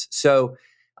dangerous. So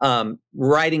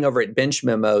writing over at Bench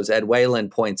Memos, Ed Whalen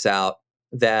points out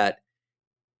that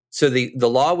the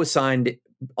law was signed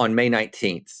on May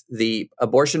 19th. The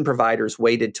abortion providers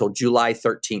waited till July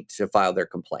 13th to file their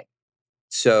complaint.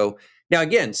 So now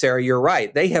again, Sarah, you're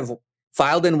right. They have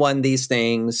filed and won these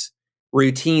things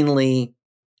routinely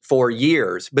for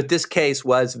years, but this case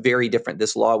was very different.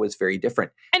 This law was very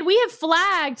different. And we have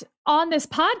flagged on this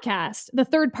podcast the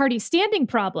third-party standing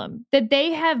problem that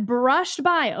they have brushed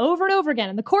by over and over again,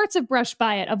 and the courts have brushed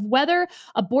by it, of whether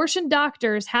abortion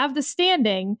doctors have the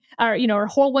standing, or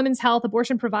Whole Women's Health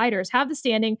abortion providers have the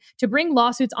standing to bring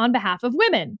lawsuits on behalf of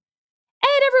women.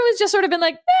 And everyone's just sort of been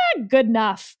like, good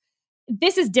enough.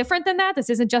 This is different than that. This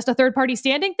isn't just a third-party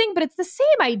standing thing, but it's the same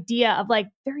idea of like,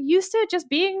 they're used to it just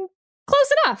being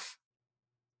close enough.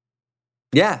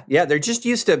 Yeah. They're just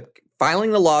used to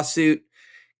filing the lawsuit,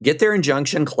 get their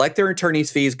injunction, collect their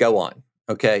attorney's fees, go on.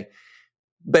 Okay.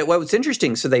 But what was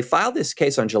interesting, so they filed this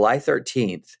case on July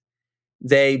 13th.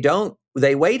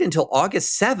 They wait until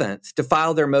August 7th to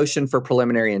file their motion for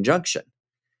preliminary injunction.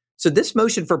 So this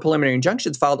motion for preliminary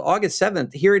injunction is filed August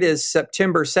 7th. Here it is,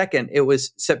 September 2nd. It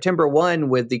was September 1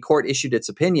 when the court issued its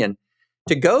opinion.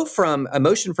 To go from a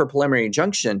motion for preliminary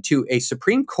injunction to a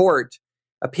Supreme Court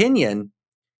opinion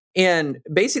in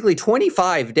basically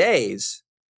 25 days,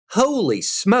 holy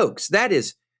smokes, that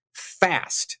is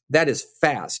fast. That is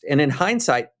fast. And in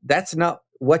hindsight, that's not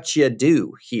what you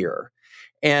do here.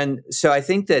 And so I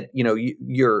think that,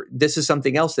 this is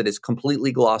something else that is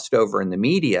completely glossed over in the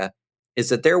media, is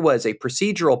that there was a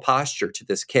procedural posture to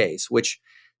this case, which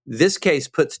this case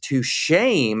puts to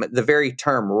shame the very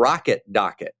term rocket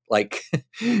docket. Like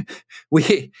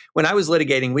when I was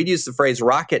litigating, we'd use the phrase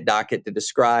rocket docket to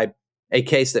describe a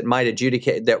case that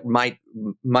might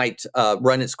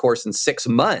run its course in 6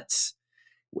 months,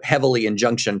 heavily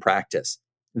injunction practice.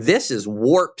 This is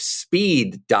warp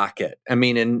speed docket. I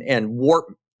mean, and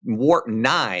warp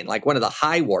 9, like one of the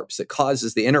high warps that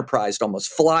causes the Enterprise to almost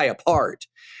fly apart.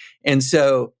 And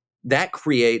so that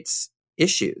creates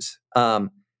issues. I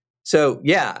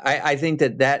think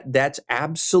that's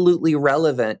absolutely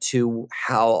relevant to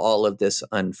how all of this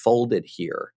unfolded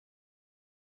here.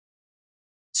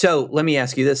 So let me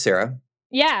ask you this, Sarah.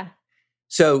 Yeah.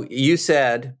 So you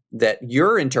said that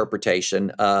your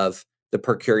interpretation of the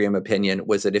per curiam opinion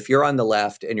was that if you're on the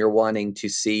left and you're wanting to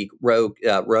see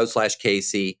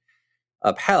Roe/Casey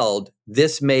upheld,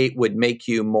 this would make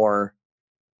you more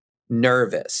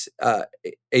nervous.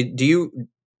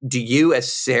 Do you,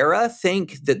 as Sarah,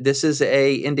 think that this is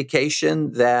a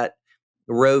indication that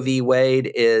Roe v.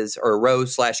 Wade is, or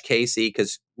Roe/Casey,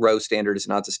 because Roe standard is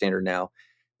not the standard now,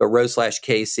 but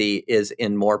Roe/Casey is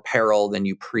in more peril than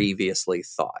you previously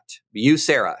thought? You,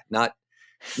 Sarah, not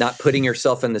putting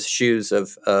yourself in the shoes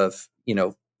of pro-choice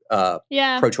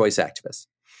activists.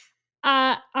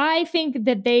 I think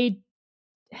that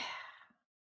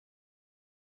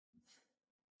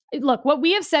look, what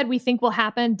we have said we think will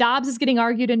happen. Dobbs is getting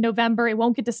argued in November. It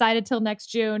won't get decided till next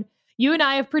June. You and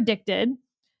I have predicted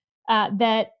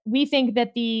that we think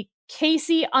that the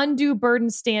Casey undue burden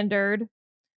standard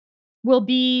will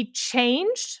be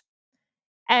changed,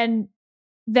 and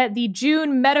that the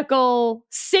June medical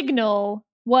signal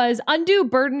was undue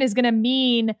burden is going to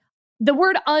mean the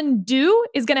word undue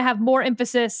is going to have more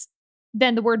emphasis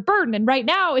than the word burden. And right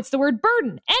now it's the word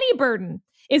burden. Any burden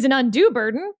is an undue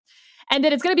burden. And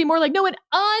that it's going to be more like, no, an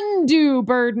undue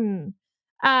burden.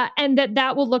 And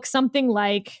that will look something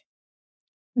like,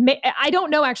 I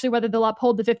don't know actually whether they'll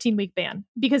uphold the 15-week ban,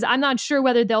 because I'm not sure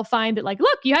whether they'll find that, like,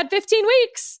 look, you had 15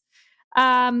 weeks.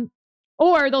 Or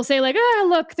they'll say like,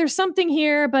 look, there's something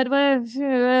here, but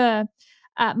to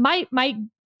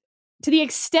the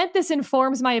extent this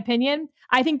informs my opinion,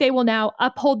 I think they will now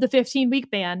uphold the 15-week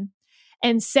ban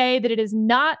and say that it is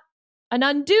not an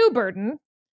undue burden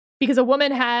because a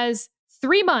woman has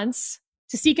 3 months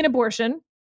to seek an abortion.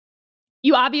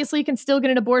 You obviously can still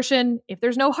get an abortion if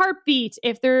there's no heartbeat,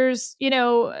 if there's,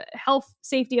 health,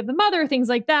 safety of the mother, things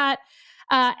like that.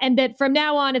 And that from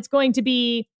now on, it's going to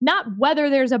be not whether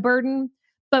there's a burden,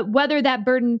 but whether that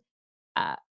burden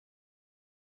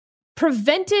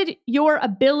prevented your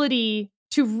ability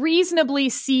to reasonably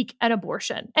seek an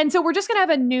abortion. And so we're just going to have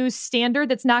a new standard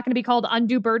that's not going to be called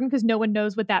undue burden because no one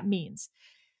knows what that means.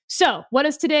 So what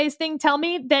does today's thing tell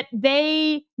me? That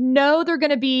they know they're going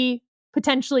to be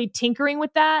potentially tinkering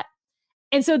with that.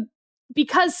 And so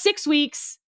because 6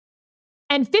 weeks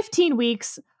and 15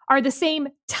 weeks are the same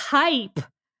type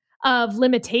of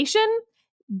limitation,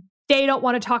 they don't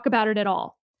want to talk about it at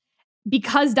all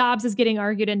because Dobbs is getting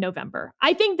argued in November.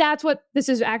 I think that's what this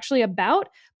is actually about.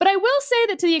 But I will say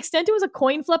that to the extent it was a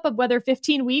coin flip of whether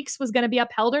 15 weeks was going to be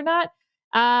upheld or not,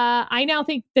 I now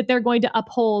think that they're going to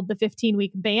uphold the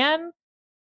 15-week ban,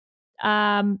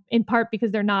 in part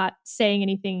because they're not saying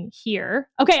anything here.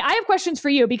 Okay, I have questions for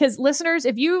you because listeners,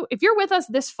 if you're with us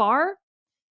this far,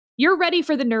 you're ready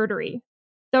for the nerdery,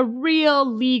 the real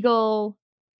legal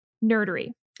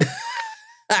nerdery.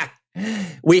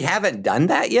 We haven't done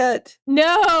that yet?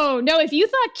 No. If you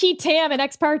thought Qui Tam and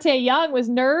Ex Parte Young was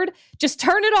nerd, just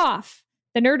turn it off.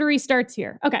 The nerdery starts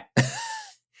here. Okay.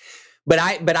 But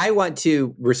I want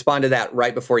to respond to that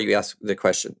right before you ask the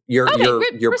question. Your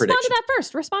prediction. Respond to that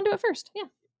first. Respond to it first.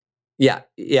 Yeah.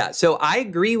 Yeah. So I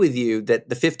agree with you that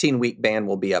the 15-week ban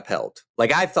will be upheld.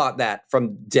 Like I thought that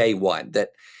from day one,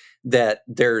 that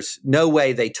there's no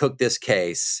way they took this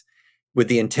case with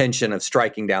the intention of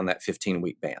striking down that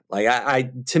 15-week ban.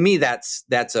 Like to me, that's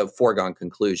a foregone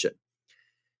conclusion.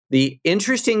 The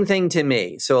interesting thing to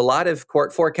me, so a lot of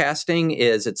court forecasting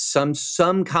is it's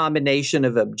some combination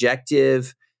of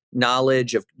objective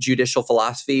knowledge of judicial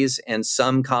philosophies and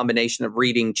some combination of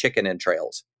reading chicken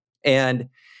entrails. And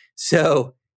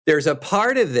so there's a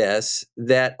part of this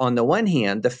that, on the one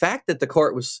hand, the fact that the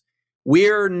court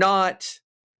we're not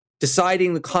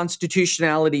deciding the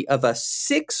constitutionality of a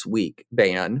 6-week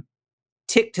ban,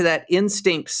 ticked to that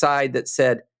instinct side that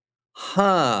said,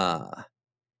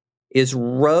 is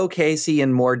Roe Casey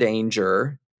in more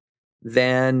danger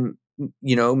than,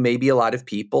 maybe a lot of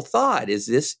people thought? Is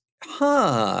this,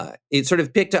 it sort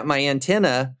of picked up my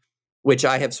antenna, which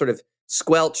I have sort of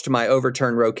squelched my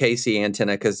overturn Roe Casey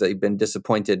antenna because they've been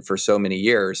disappointed for so many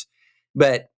years.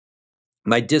 But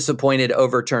my disappointed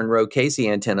overturn Roe Casey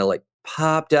antenna like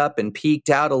popped up and peeked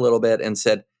out a little bit and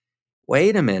said,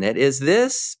 wait a minute, is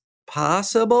this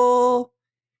possible?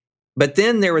 But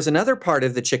then there was another part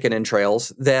of the chicken entrails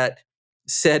that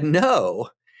said no.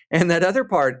 And that other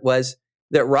part was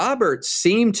that Roberts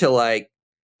seemed to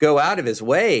go out of his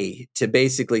way to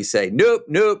basically say, nope,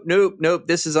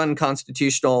 this is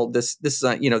unconstitutional. This is,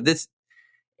 this.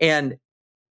 And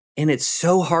it's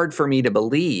so hard for me to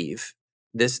believe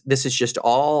this is just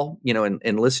all,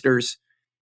 and listeners,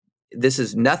 this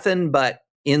is nothing but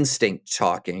instinct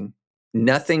talking.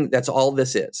 Nothing, that's all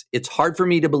this is. It's hard for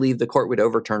me to believe the court would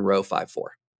overturn Roe 5-4.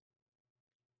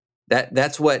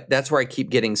 That's where I keep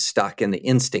getting stuck in the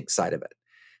instinct side of it.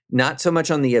 Not so much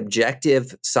on the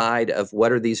objective side of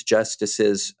what are these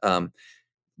justices,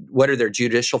 what are their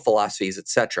judicial philosophies, et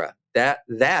cetera.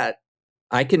 That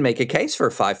I can make a case for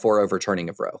 5-4 overturning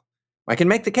of Roe. I can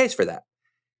make the case for that.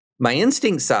 My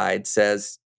instinct side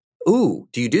says, ooh,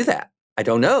 do you do that? I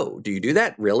don't know. Do you do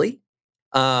that? Really?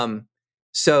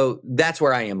 So that's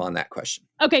where I am on that question.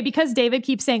 Okay, because David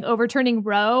keeps saying overturning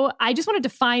Roe, I just want to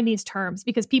define these terms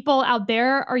because people out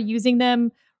there are using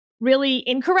them really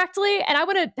incorrectly. And I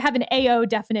want to have an AO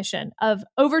definition of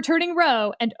overturning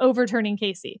Roe and overturning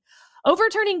Casey.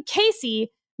 Overturning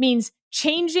Casey means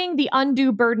changing the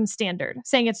undue burden standard,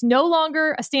 saying it's no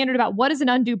longer a standard about what is an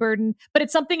undue burden, but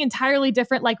it's something entirely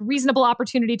different, like reasonable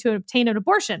opportunity to obtain an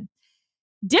abortion.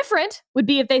 Different would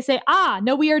be if they say,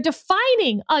 no, we are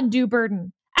defining undue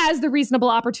burden as the reasonable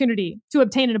opportunity to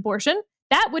obtain an abortion.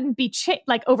 That wouldn't be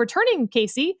like overturning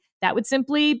Casey. That would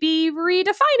simply be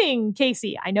redefining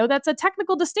Casey. I know that's a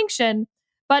technical distinction,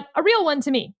 but a real one to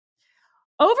me.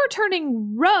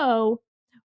 Overturning Roe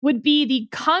would be the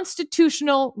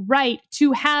constitutional right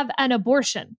to have an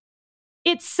abortion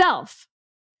itself,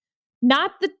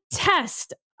 not the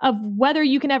test of whether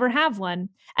you can ever have one,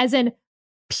 as in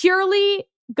purely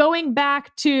going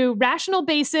back to rational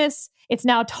basis. It's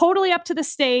now totally up to the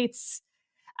states.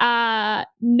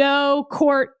 No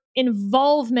court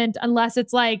involvement unless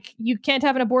it's like you can't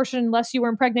have an abortion unless you were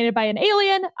impregnated by an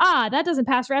alien. That doesn't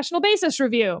pass rational basis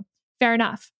review. Fair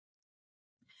enough.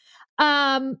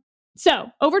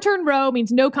 So overturn Roe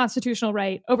means no constitutional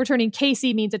right. Overturning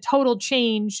Casey means a total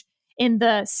change in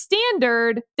the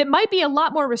standard that might be a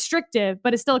lot more restrictive,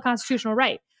 but is still a constitutional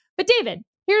right. But David,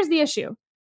 here's the issue.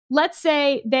 Let's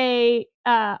say they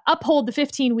uphold the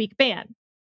 15-week ban.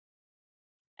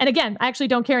 And again, I actually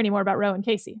don't care anymore about Roe and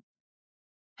Casey.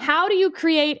 How do you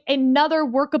create another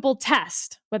workable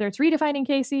test, whether it's redefining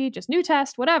Casey, just new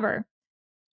test, whatever,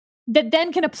 that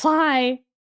then can apply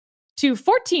to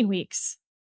 14 weeks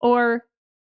or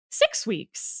 6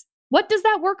 weeks? What does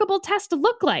that workable test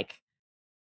look like?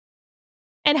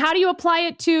 And how do you apply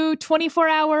it to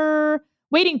 24-hour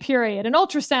waiting period and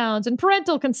ultrasounds and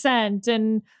parental consent?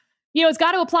 And, it's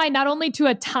got to apply not only to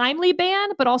a timely ban,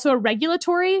 but also a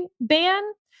regulatory ban.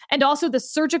 And also the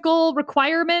surgical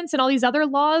requirements and all these other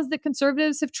laws that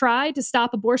conservatives have tried to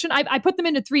stop abortion. I put them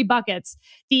into 3 buckets.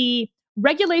 The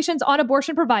regulations on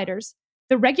abortion providers,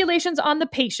 the regulations on the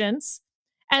patients,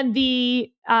 and the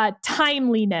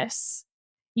timeliness.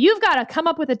 You've got to come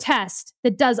up with a test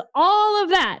that does all of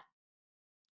that.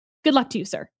 Good luck to you,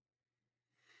 sir.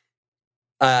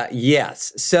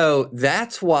 Yes. So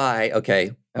that's why,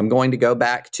 okay, I'm going to go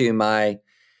back to my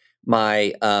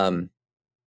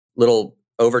little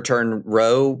overturn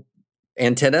Roe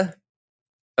antenna.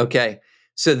 Okay.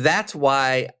 So that's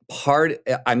why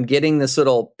I'm getting this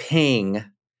little ping,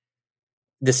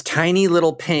 this tiny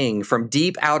little ping from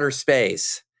deep outer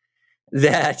space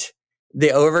that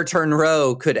the overturn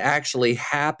Roe could actually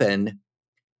happen,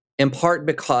 in part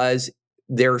because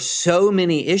there are so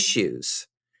many issues.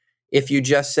 If you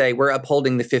just say we're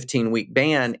upholding the 15-week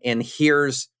ban and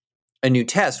here's a new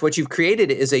test, what you've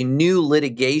created is a new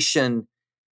litigation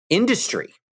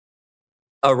industry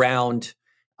around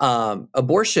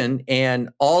abortion and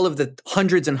all of the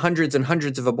hundreds and hundreds and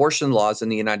hundreds of abortion laws in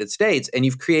the United States, and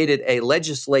you've created a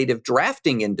legislative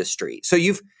drafting industry. So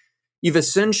you've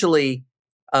essentially,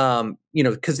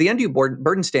 because the undue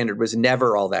burden standard was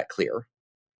never all that clear.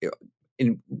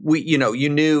 And you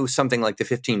knew something like the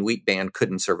 15-week ban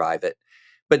couldn't survive it,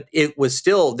 but there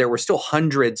were still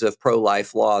hundreds of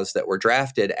pro-life laws that were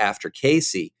drafted after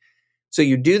Casey. So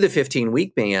you do the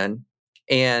 15-week ban,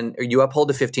 and you uphold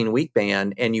the 15-week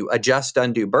ban, and you adjust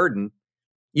undue burden.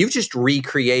 You've just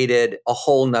recreated a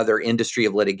whole nother industry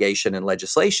of litigation and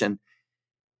legislation.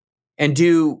 And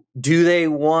do they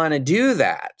want to do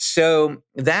that? So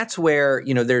that's where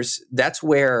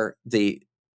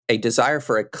a desire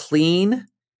for a clean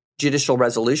judicial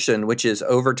resolution, which is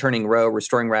overturning Roe,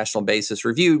 restoring rational basis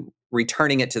review,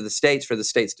 returning it to the states for the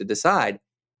states to decide,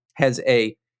 has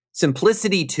a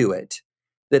simplicity to it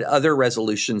that other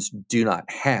resolutions do not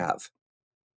have.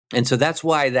 And so that's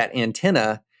why that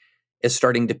antenna is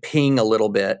starting to ping a little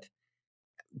bit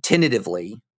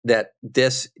tentatively, that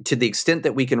this, to the extent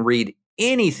that we can read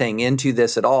anything into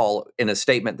this at all in a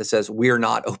statement that says we're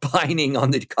not opining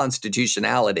on the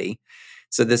constitutionality.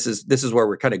 So this is where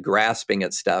we're kind of grasping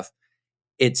at stuff.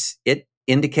 It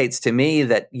indicates to me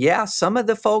that, yeah, some of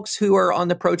the folks who are on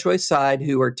the pro-choice side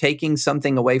who are taking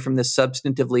something away from this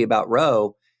substantively about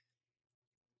Roe,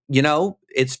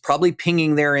 it's probably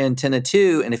pinging their antenna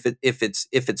too. And if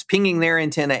it's pinging their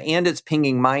antenna and it's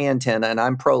pinging my antenna, and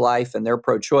I'm pro-life and they're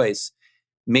pro-choice,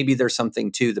 maybe there's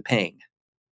something to the ping.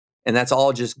 And that's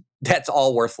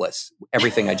all worthless,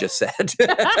 everything I just said.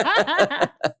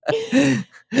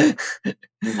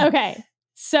 Okay.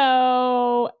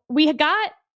 So we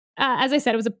got, as I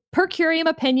said, it was a per curiam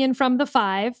opinion from the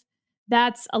 5.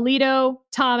 That's Alito,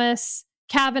 Thomas,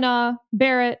 Kavanaugh,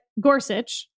 Barrett,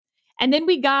 Gorsuch. And then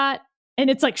we got,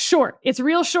 and it's like short. It's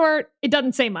real short. It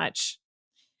doesn't say much.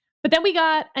 But then we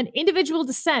got an individual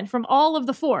dissent from all of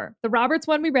the 4. The Roberts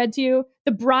one we read to you.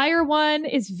 The Breyer one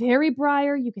is very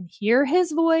Breyer. You can hear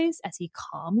his voice as he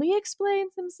calmly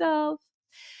explains himself.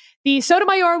 The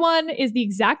Sotomayor one is the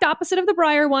exact opposite of the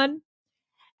Breyer one.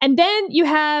 And then you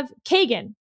have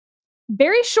Kagan.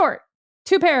 Very short,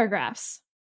 2 paragraphs.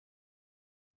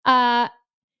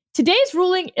 Today's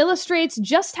ruling illustrates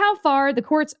just how far the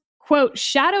court's, quote,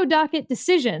 shadow docket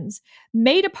decisions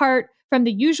may depart from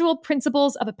the usual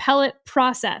principles of appellate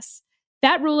process.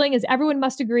 That ruling, as everyone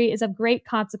must agree, is of great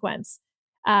consequence.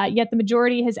 Yet the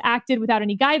majority has acted without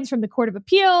any guidance from the Court of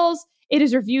Appeals. It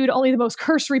has reviewed only the most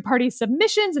cursory party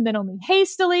submissions and then only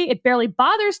hastily. It barely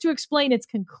bothers to explain its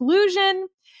conclusion.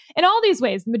 In all these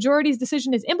ways, the majority's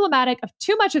decision is emblematic of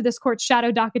too much of this court's shadow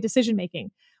docket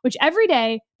decision-making, which every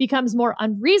day becomes more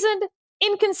unreasoned,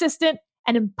 inconsistent,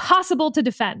 and impossible to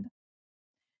defend.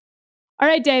 All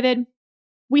right, David.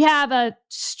 We have a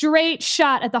straight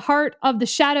shot at the heart of the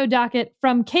shadow docket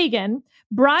from Kagan.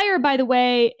 Breyer, by the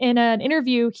way, in an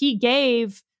interview he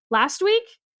gave last week,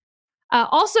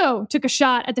 also took a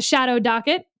shot at the shadow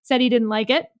docket, said he didn't like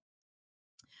it.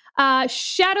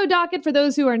 Shadow docket, for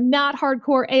those who are not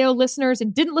hardcore AO listeners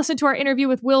and didn't listen to our interview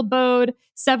with Will Bode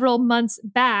several months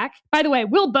back. By the way,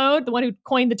 Will Bode, the one who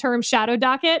coined the term shadow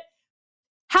docket,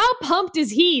 how pumped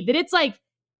is he that it's like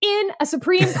in a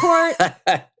Supreme Court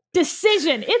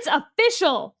decision? It's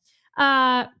official.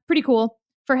 Pretty cool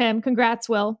for him. Congrats,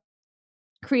 Will.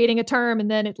 Creating a term and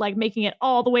then making it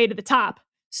all the way to the top.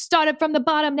 Started from the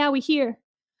bottom, now we here.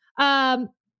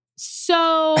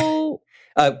 So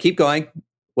keep going.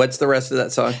 What's the rest of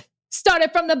that song?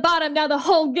 Started from the bottom, now the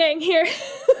whole gang here.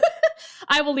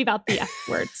 I will leave out the F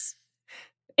words.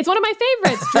 It's one of my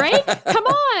favorites, Drake. Come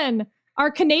on. Our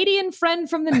Canadian friend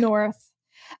from the north.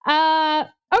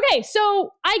 Okay,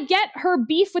 so I get her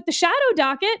beef with the shadow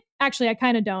docket. Actually, I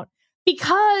kind of don't.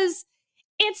 Because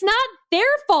it's not their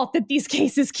fault that these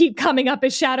cases keep coming up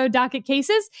as shadow docket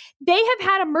cases. They have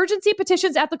had emergency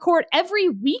petitions at the court every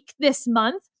week this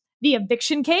month. The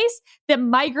eviction case, the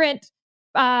migrant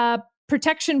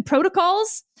protection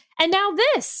protocols, and now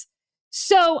this.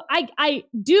 So I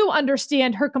do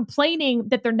understand her complaining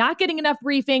that they're not getting enough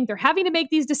briefing. They're having to make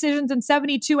these decisions in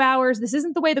 72 hours. This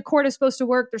isn't the way the court is supposed to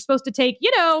work. They're supposed to take,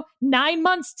 9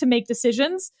 months to make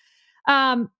decisions.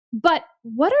 But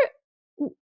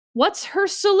what's her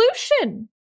solution?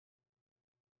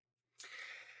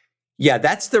 Yeah,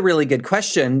 that's the really good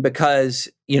question because,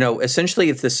 essentially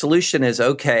if the solution is,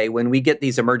 okay, when we get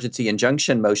these emergency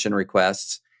injunction motion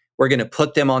requests, we're going to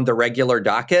put them on the regular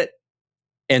docket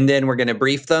and then we're going to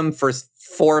brief them for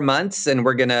 4 months and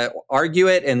we're going to argue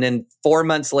it. And then 4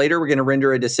 months later, we're going to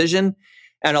render a decision.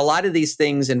 And a lot of these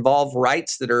things involve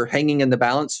rights that are hanging in the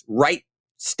balance right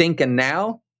stinking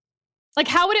now. Like,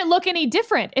 how would it look any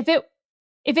different if it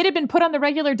if it had been put on the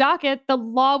regular docket, the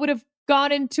law would have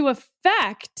gone into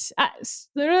effect.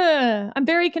 I'm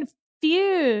very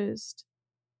confused.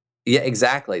 Yeah,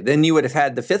 exactly. Then you would have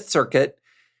had the Fifth Circuit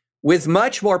with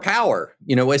much more power.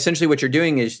 Essentially what you're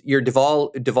doing is you're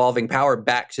devolving power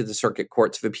back to the Circuit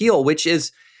Courts of Appeal, which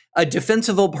is that's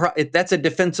a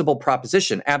defensible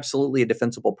proposition, absolutely a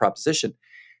defensible proposition.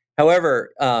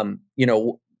 However,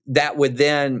 that would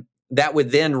then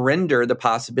render the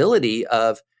possibility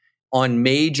of, on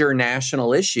major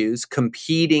national issues,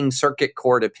 competing circuit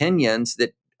court opinions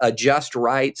that adjust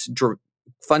rights,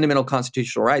 fundamental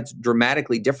constitutional rights,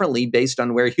 dramatically differently based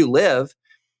on where you live,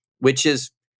 which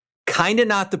is kind of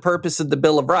not the purpose of the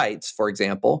Bill of Rights, for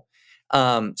example.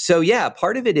 So yeah,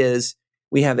 part of it is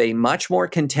we have a much more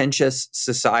contentious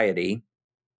society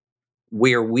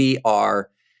where we are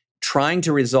trying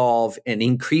to resolve an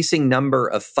increasing number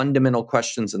of fundamental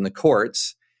questions in the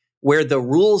courts, where the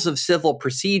rules of civil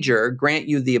procedure grant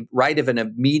you the right of an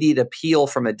immediate appeal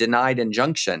from a denied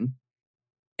injunction.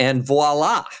 And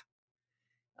voila,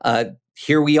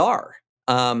 here we are.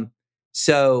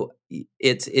 So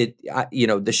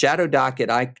the shadow docket,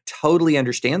 I totally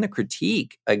understand the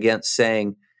critique against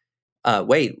saying,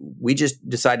 wait, we just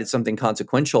decided something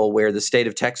consequential, where the state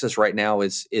of Texas right now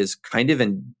is kind of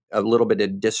in a little bit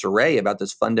of disarray about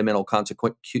this fundamental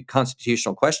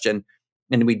constitutional question.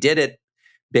 And we did it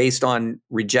based on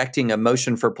rejecting a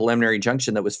motion for preliminary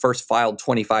injunction that was first filed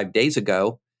 25 days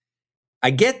ago. I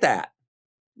get that.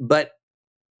 But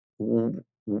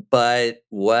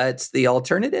what's the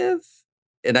alternative?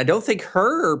 And I don't think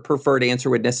her preferred answer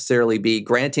would necessarily be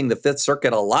granting the Fifth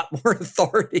Circuit a lot more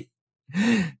authority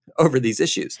over these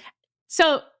issues.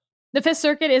 So the Fifth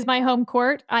Circuit is my home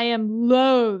court. I am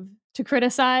loath to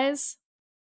criticize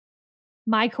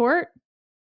my court.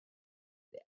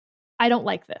 I don't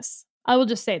like this. I will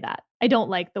just say that. I don't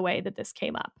like the way that this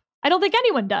came up. I don't think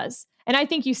anyone does. And I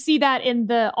think you see that in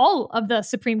all of the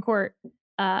Supreme Court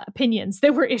opinions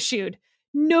that were issued.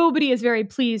 Nobody is very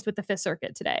pleased with the Fifth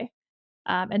Circuit today.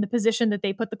 And the position that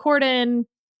they put the court in.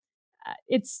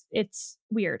 It's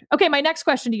weird. Okay, my next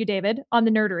question to you, David, on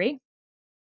the nerdery.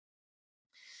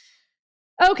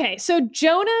 Okay, so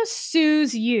Jonah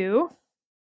sues you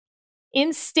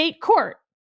in state court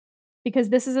because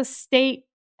this is a state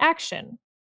action.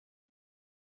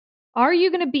 Are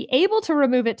you going to be able to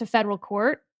remove it to federal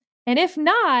court? And if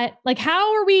not,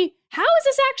 how is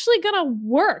this actually going to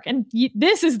work? And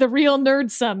this is the real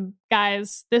nerdsome,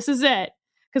 guys. This is it.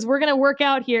 Because we're going to work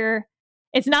out here.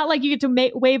 It's not like you get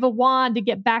to wave a wand to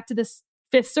get back to the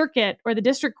Fifth Circuit or the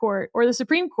district court or the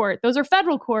Supreme Court. Those are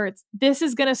federal courts. This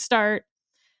is going to start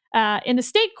in the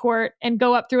state court and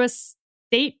go up through a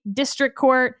state district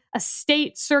court, a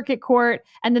state circuit court,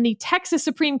 and then the Texas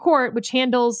Supreme Court, which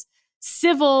handles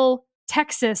civil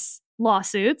Texas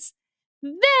lawsuits.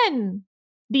 Then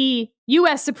the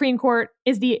U.S. Supreme Court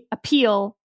is the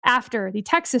appeal after the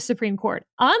Texas Supreme Court,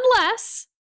 unless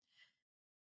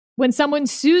when someone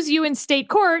sues you in state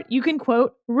court, you can,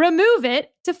 quote, remove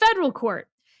it to federal court.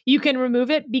 You can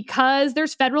remove it because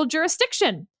there's federal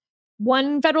jurisdiction.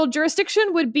 One federal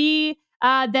jurisdiction would be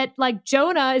that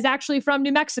Jonah is actually from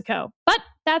New Mexico, but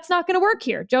that's not going to work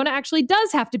here. Jonah actually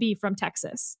does have to be from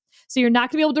Texas. So you're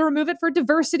not going to be able to remove it for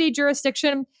diversity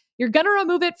jurisdiction. You're going to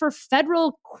remove it for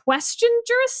federal question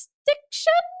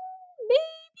jurisdiction, maybe?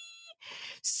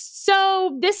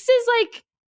 So this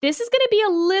is going to be a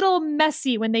little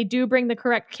messy when they do bring the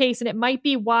correct case, and it might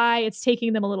be why it's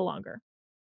taking them a little longer.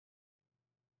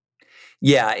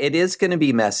 Yeah, it is going to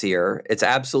be messier. It's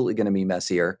absolutely going to be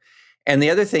messier. And the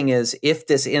other thing is, if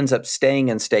this ends up staying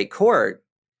in state court,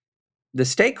 the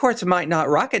state courts might not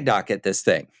rocket docket this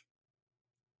thing,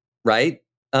 right?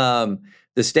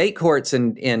 The state courts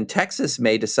in Texas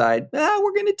may decide,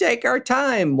 we're going to take our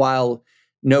time while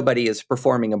nobody is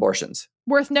performing abortions.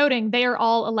 Worth noting, they are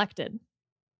all elected.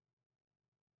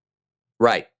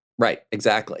 Right,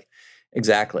 exactly.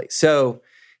 So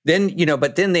then,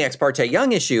 but then the Ex parte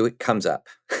Young issue comes up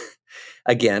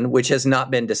again, which has not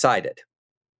been decided.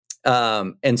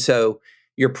 And so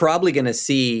you're probably going to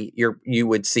see, you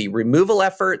would see removal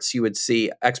efforts, you would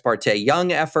see Ex parte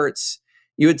Young efforts,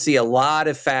 you would see a lot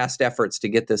of fast efforts to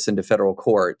get this into federal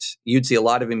court. You'd see a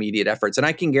lot of immediate efforts. And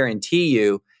I can guarantee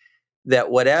you that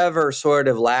whatever sort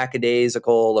of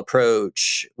lackadaisical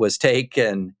approach was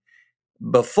taken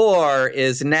before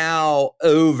is now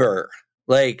over.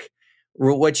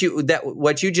 What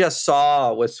you just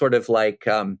saw was sort of like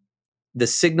the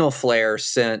signal flare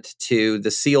sent to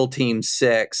the SEAL Team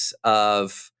 6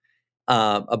 of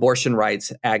abortion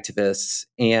rights activists,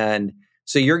 and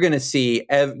so you're going to see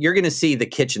the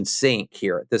kitchen sink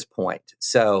here at this point.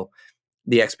 So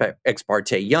the ex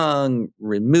parte Young,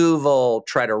 removal,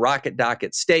 try to rocket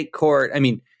docket state court. I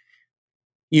mean,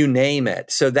 you name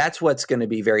it. So that's what's going to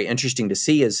be very interesting to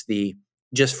see is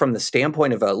just from the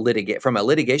standpoint of from a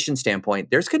litigation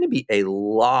standpoint, there's going to be a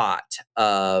lot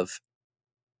of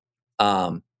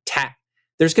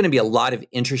there's going to be a lot of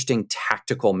interesting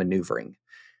tactical maneuvering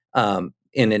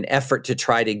in an effort to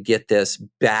try to get this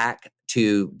back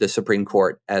to the Supreme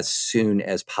Court as soon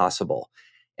as possible.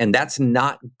 And that's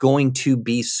not going to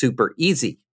be super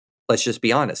easy. Let's just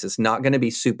be honest. It's not going to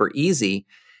be super easy.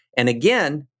 And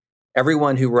again,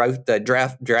 everyone who wrote the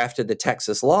drafted the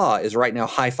Texas law is right now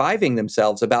high-fiving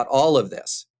themselves about all of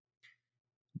this.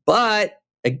 But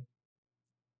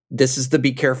this is the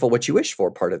be careful what you wish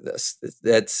for part of this.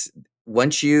 That's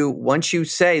once you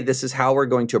say this is how we're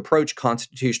going to approach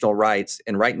constitutional rights,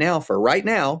 and right now,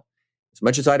 as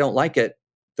much as I don't like it,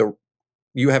 a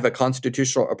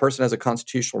person has a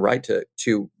constitutional right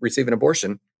to receive an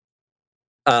abortion.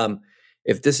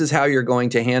 If this is how you're going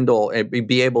to handle and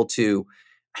be able to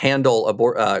handle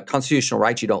constitutional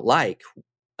rights you don't like,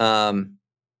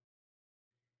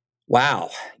 wow,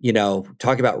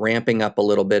 talk about ramping up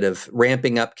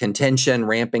contention,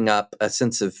 ramping up a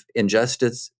sense of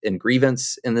injustice and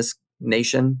grievance in this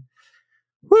nation.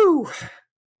 Woo,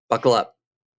 buckle up.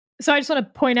 So I just want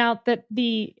to point out that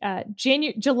the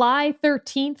July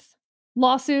 13th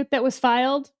lawsuit that was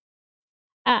filed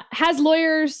has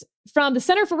lawyers from the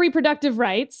Center for Reproductive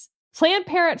Rights, Planned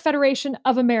Parenthood Federation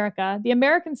of America, the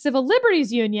American Civil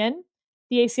Liberties Union,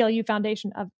 the ACLU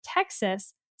Foundation of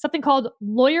Texas, something called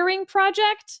Lawyering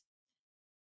Project,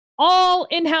 all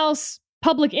in-house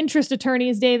public interest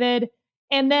attorneys, David.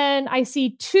 And then I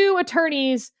see 2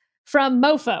 attorneys from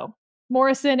MoFo,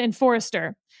 Morrison and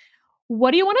Forrester.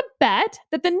 What do you want to bet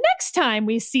that the next time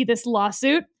we see this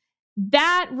lawsuit,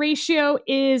 that ratio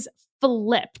is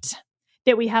flipped?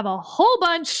 That we have a whole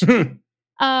bunch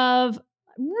of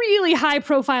really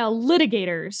high-profile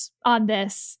litigators on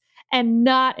this and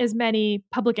not as many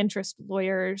public interest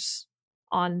lawyers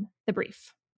on the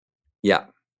brief. Yeah.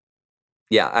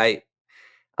 I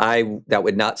that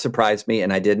would not surprise me,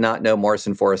 and I did not know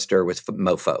Morrison Forrester was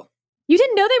MoFo. You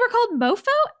didn't know they were called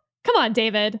MoFo? Come on,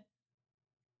 David.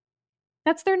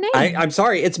 That's their name. I'm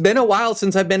sorry. It's been a while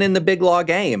since I've been in the big law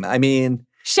game. I mean,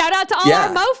 shout out to all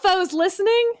our MoFos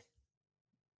listening.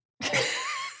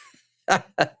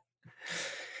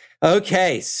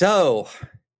 Okay, so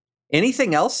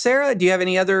anything else, Sarah? Do you have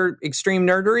any other extreme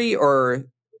nerdery, or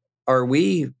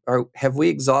have we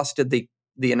exhausted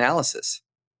the analysis?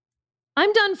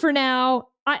 I'm done for now.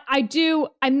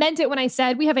 I meant it when I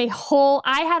said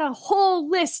I had a whole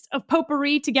list of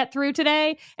potpourri to get through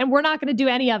today, and we're not going to do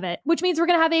any of it, which means we're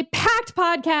going to have a packed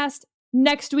podcast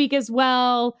next week as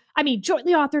well. I mean,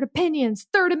 jointly authored opinions,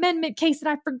 Third Amendment case that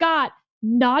I forgot,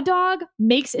 Gnaw Dog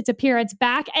makes its appearance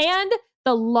back, and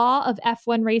the law of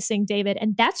F1 racing, David.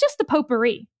 And that's just the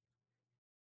potpourri.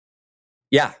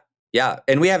 Yeah.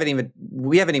 And we haven't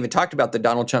even talked about the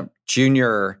Donald Trump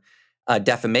Jr.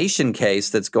 Defamation case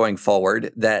that's going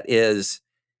forward. That is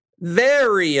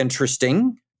very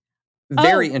interesting.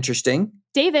 Very interesting.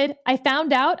 David, I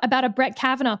found out about a Brett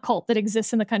Kavanaugh cult that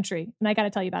exists in the country, and I got to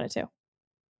tell you about it too.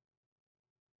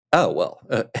 Oh, well,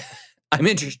 I'm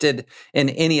interested in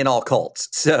any and all cults.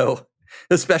 So,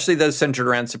 especially those centered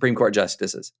around Supreme Court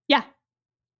justices. Yeah.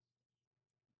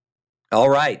 All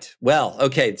right. Well,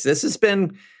 okay. So this has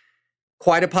been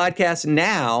quite a podcast.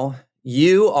 Now,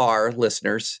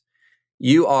 listeners,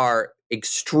 you are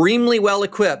extremely well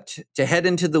equipped to head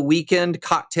into the weekend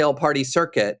cocktail party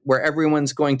circuit where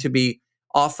everyone's going to be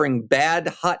offering bad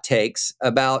hot takes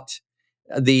about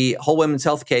the whole women's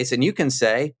health case. And you can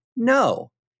say,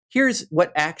 no, here's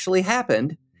what actually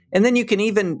happened. And then you can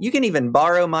even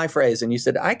borrow my phrase. And you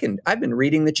said, I've been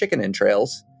reading the chicken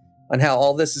entrails on how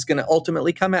all this is going to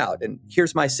ultimately come out. And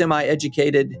here's my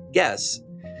semi-educated guess.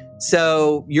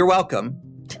 So you're welcome.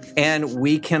 And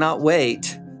we cannot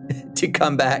wait to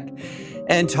come back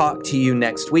and talk to you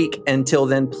next week. Until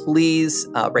then, please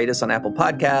rate us on Apple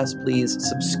Podcasts. Please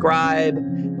subscribe.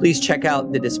 Please check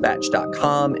out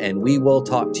thedispatch.com, and we will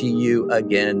talk to you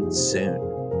again soon.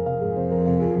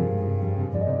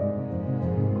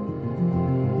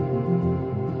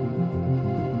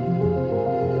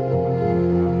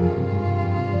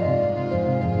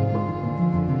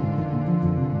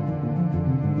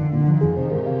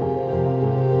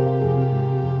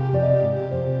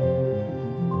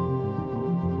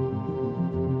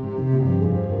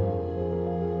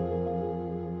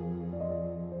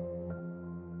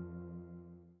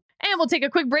 we'll take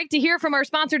a quick break to hear from our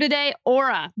sponsor today,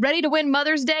 Aura. Ready to win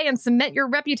Mother's Day and cement your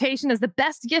reputation as the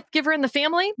best gift giver in the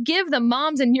family? Give the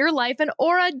moms in your life an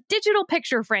Aura digital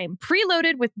picture frame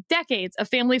preloaded with decades of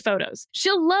family photos.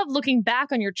 She'll love looking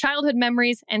back on your childhood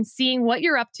memories and seeing what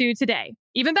you're up to today.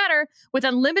 Even better, with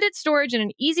unlimited storage and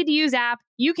an easy-to-use app,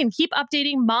 you can keep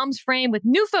updating Mom's frame with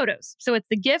new photos, so it's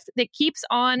the gift that keeps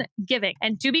on giving.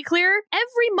 And to be clear,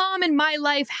 every mom in my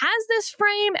life has this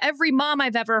frame. Every mom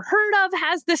I've ever heard of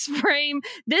has this frame.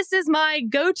 This is my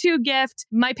go-to gift.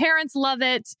 My parents love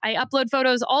it. I upload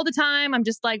photos all the time. I'm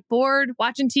just like bored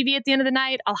watching TV at the end of the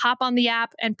night. I'll hop on the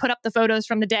app and put up the photos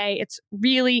from the day. It's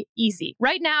really easy.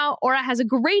 Right now, Aura has a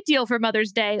great deal for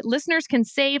Mother's Day. Listeners can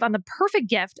save on the perfect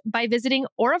gift by visiting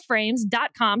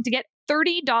auraframes.com to get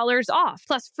 $30 off,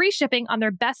 plus free shipping on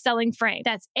their best-selling frame.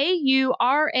 That's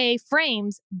AURA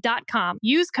frames.com.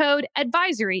 Use code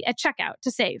ADVISORY at checkout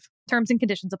to save. Terms and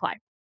conditions apply.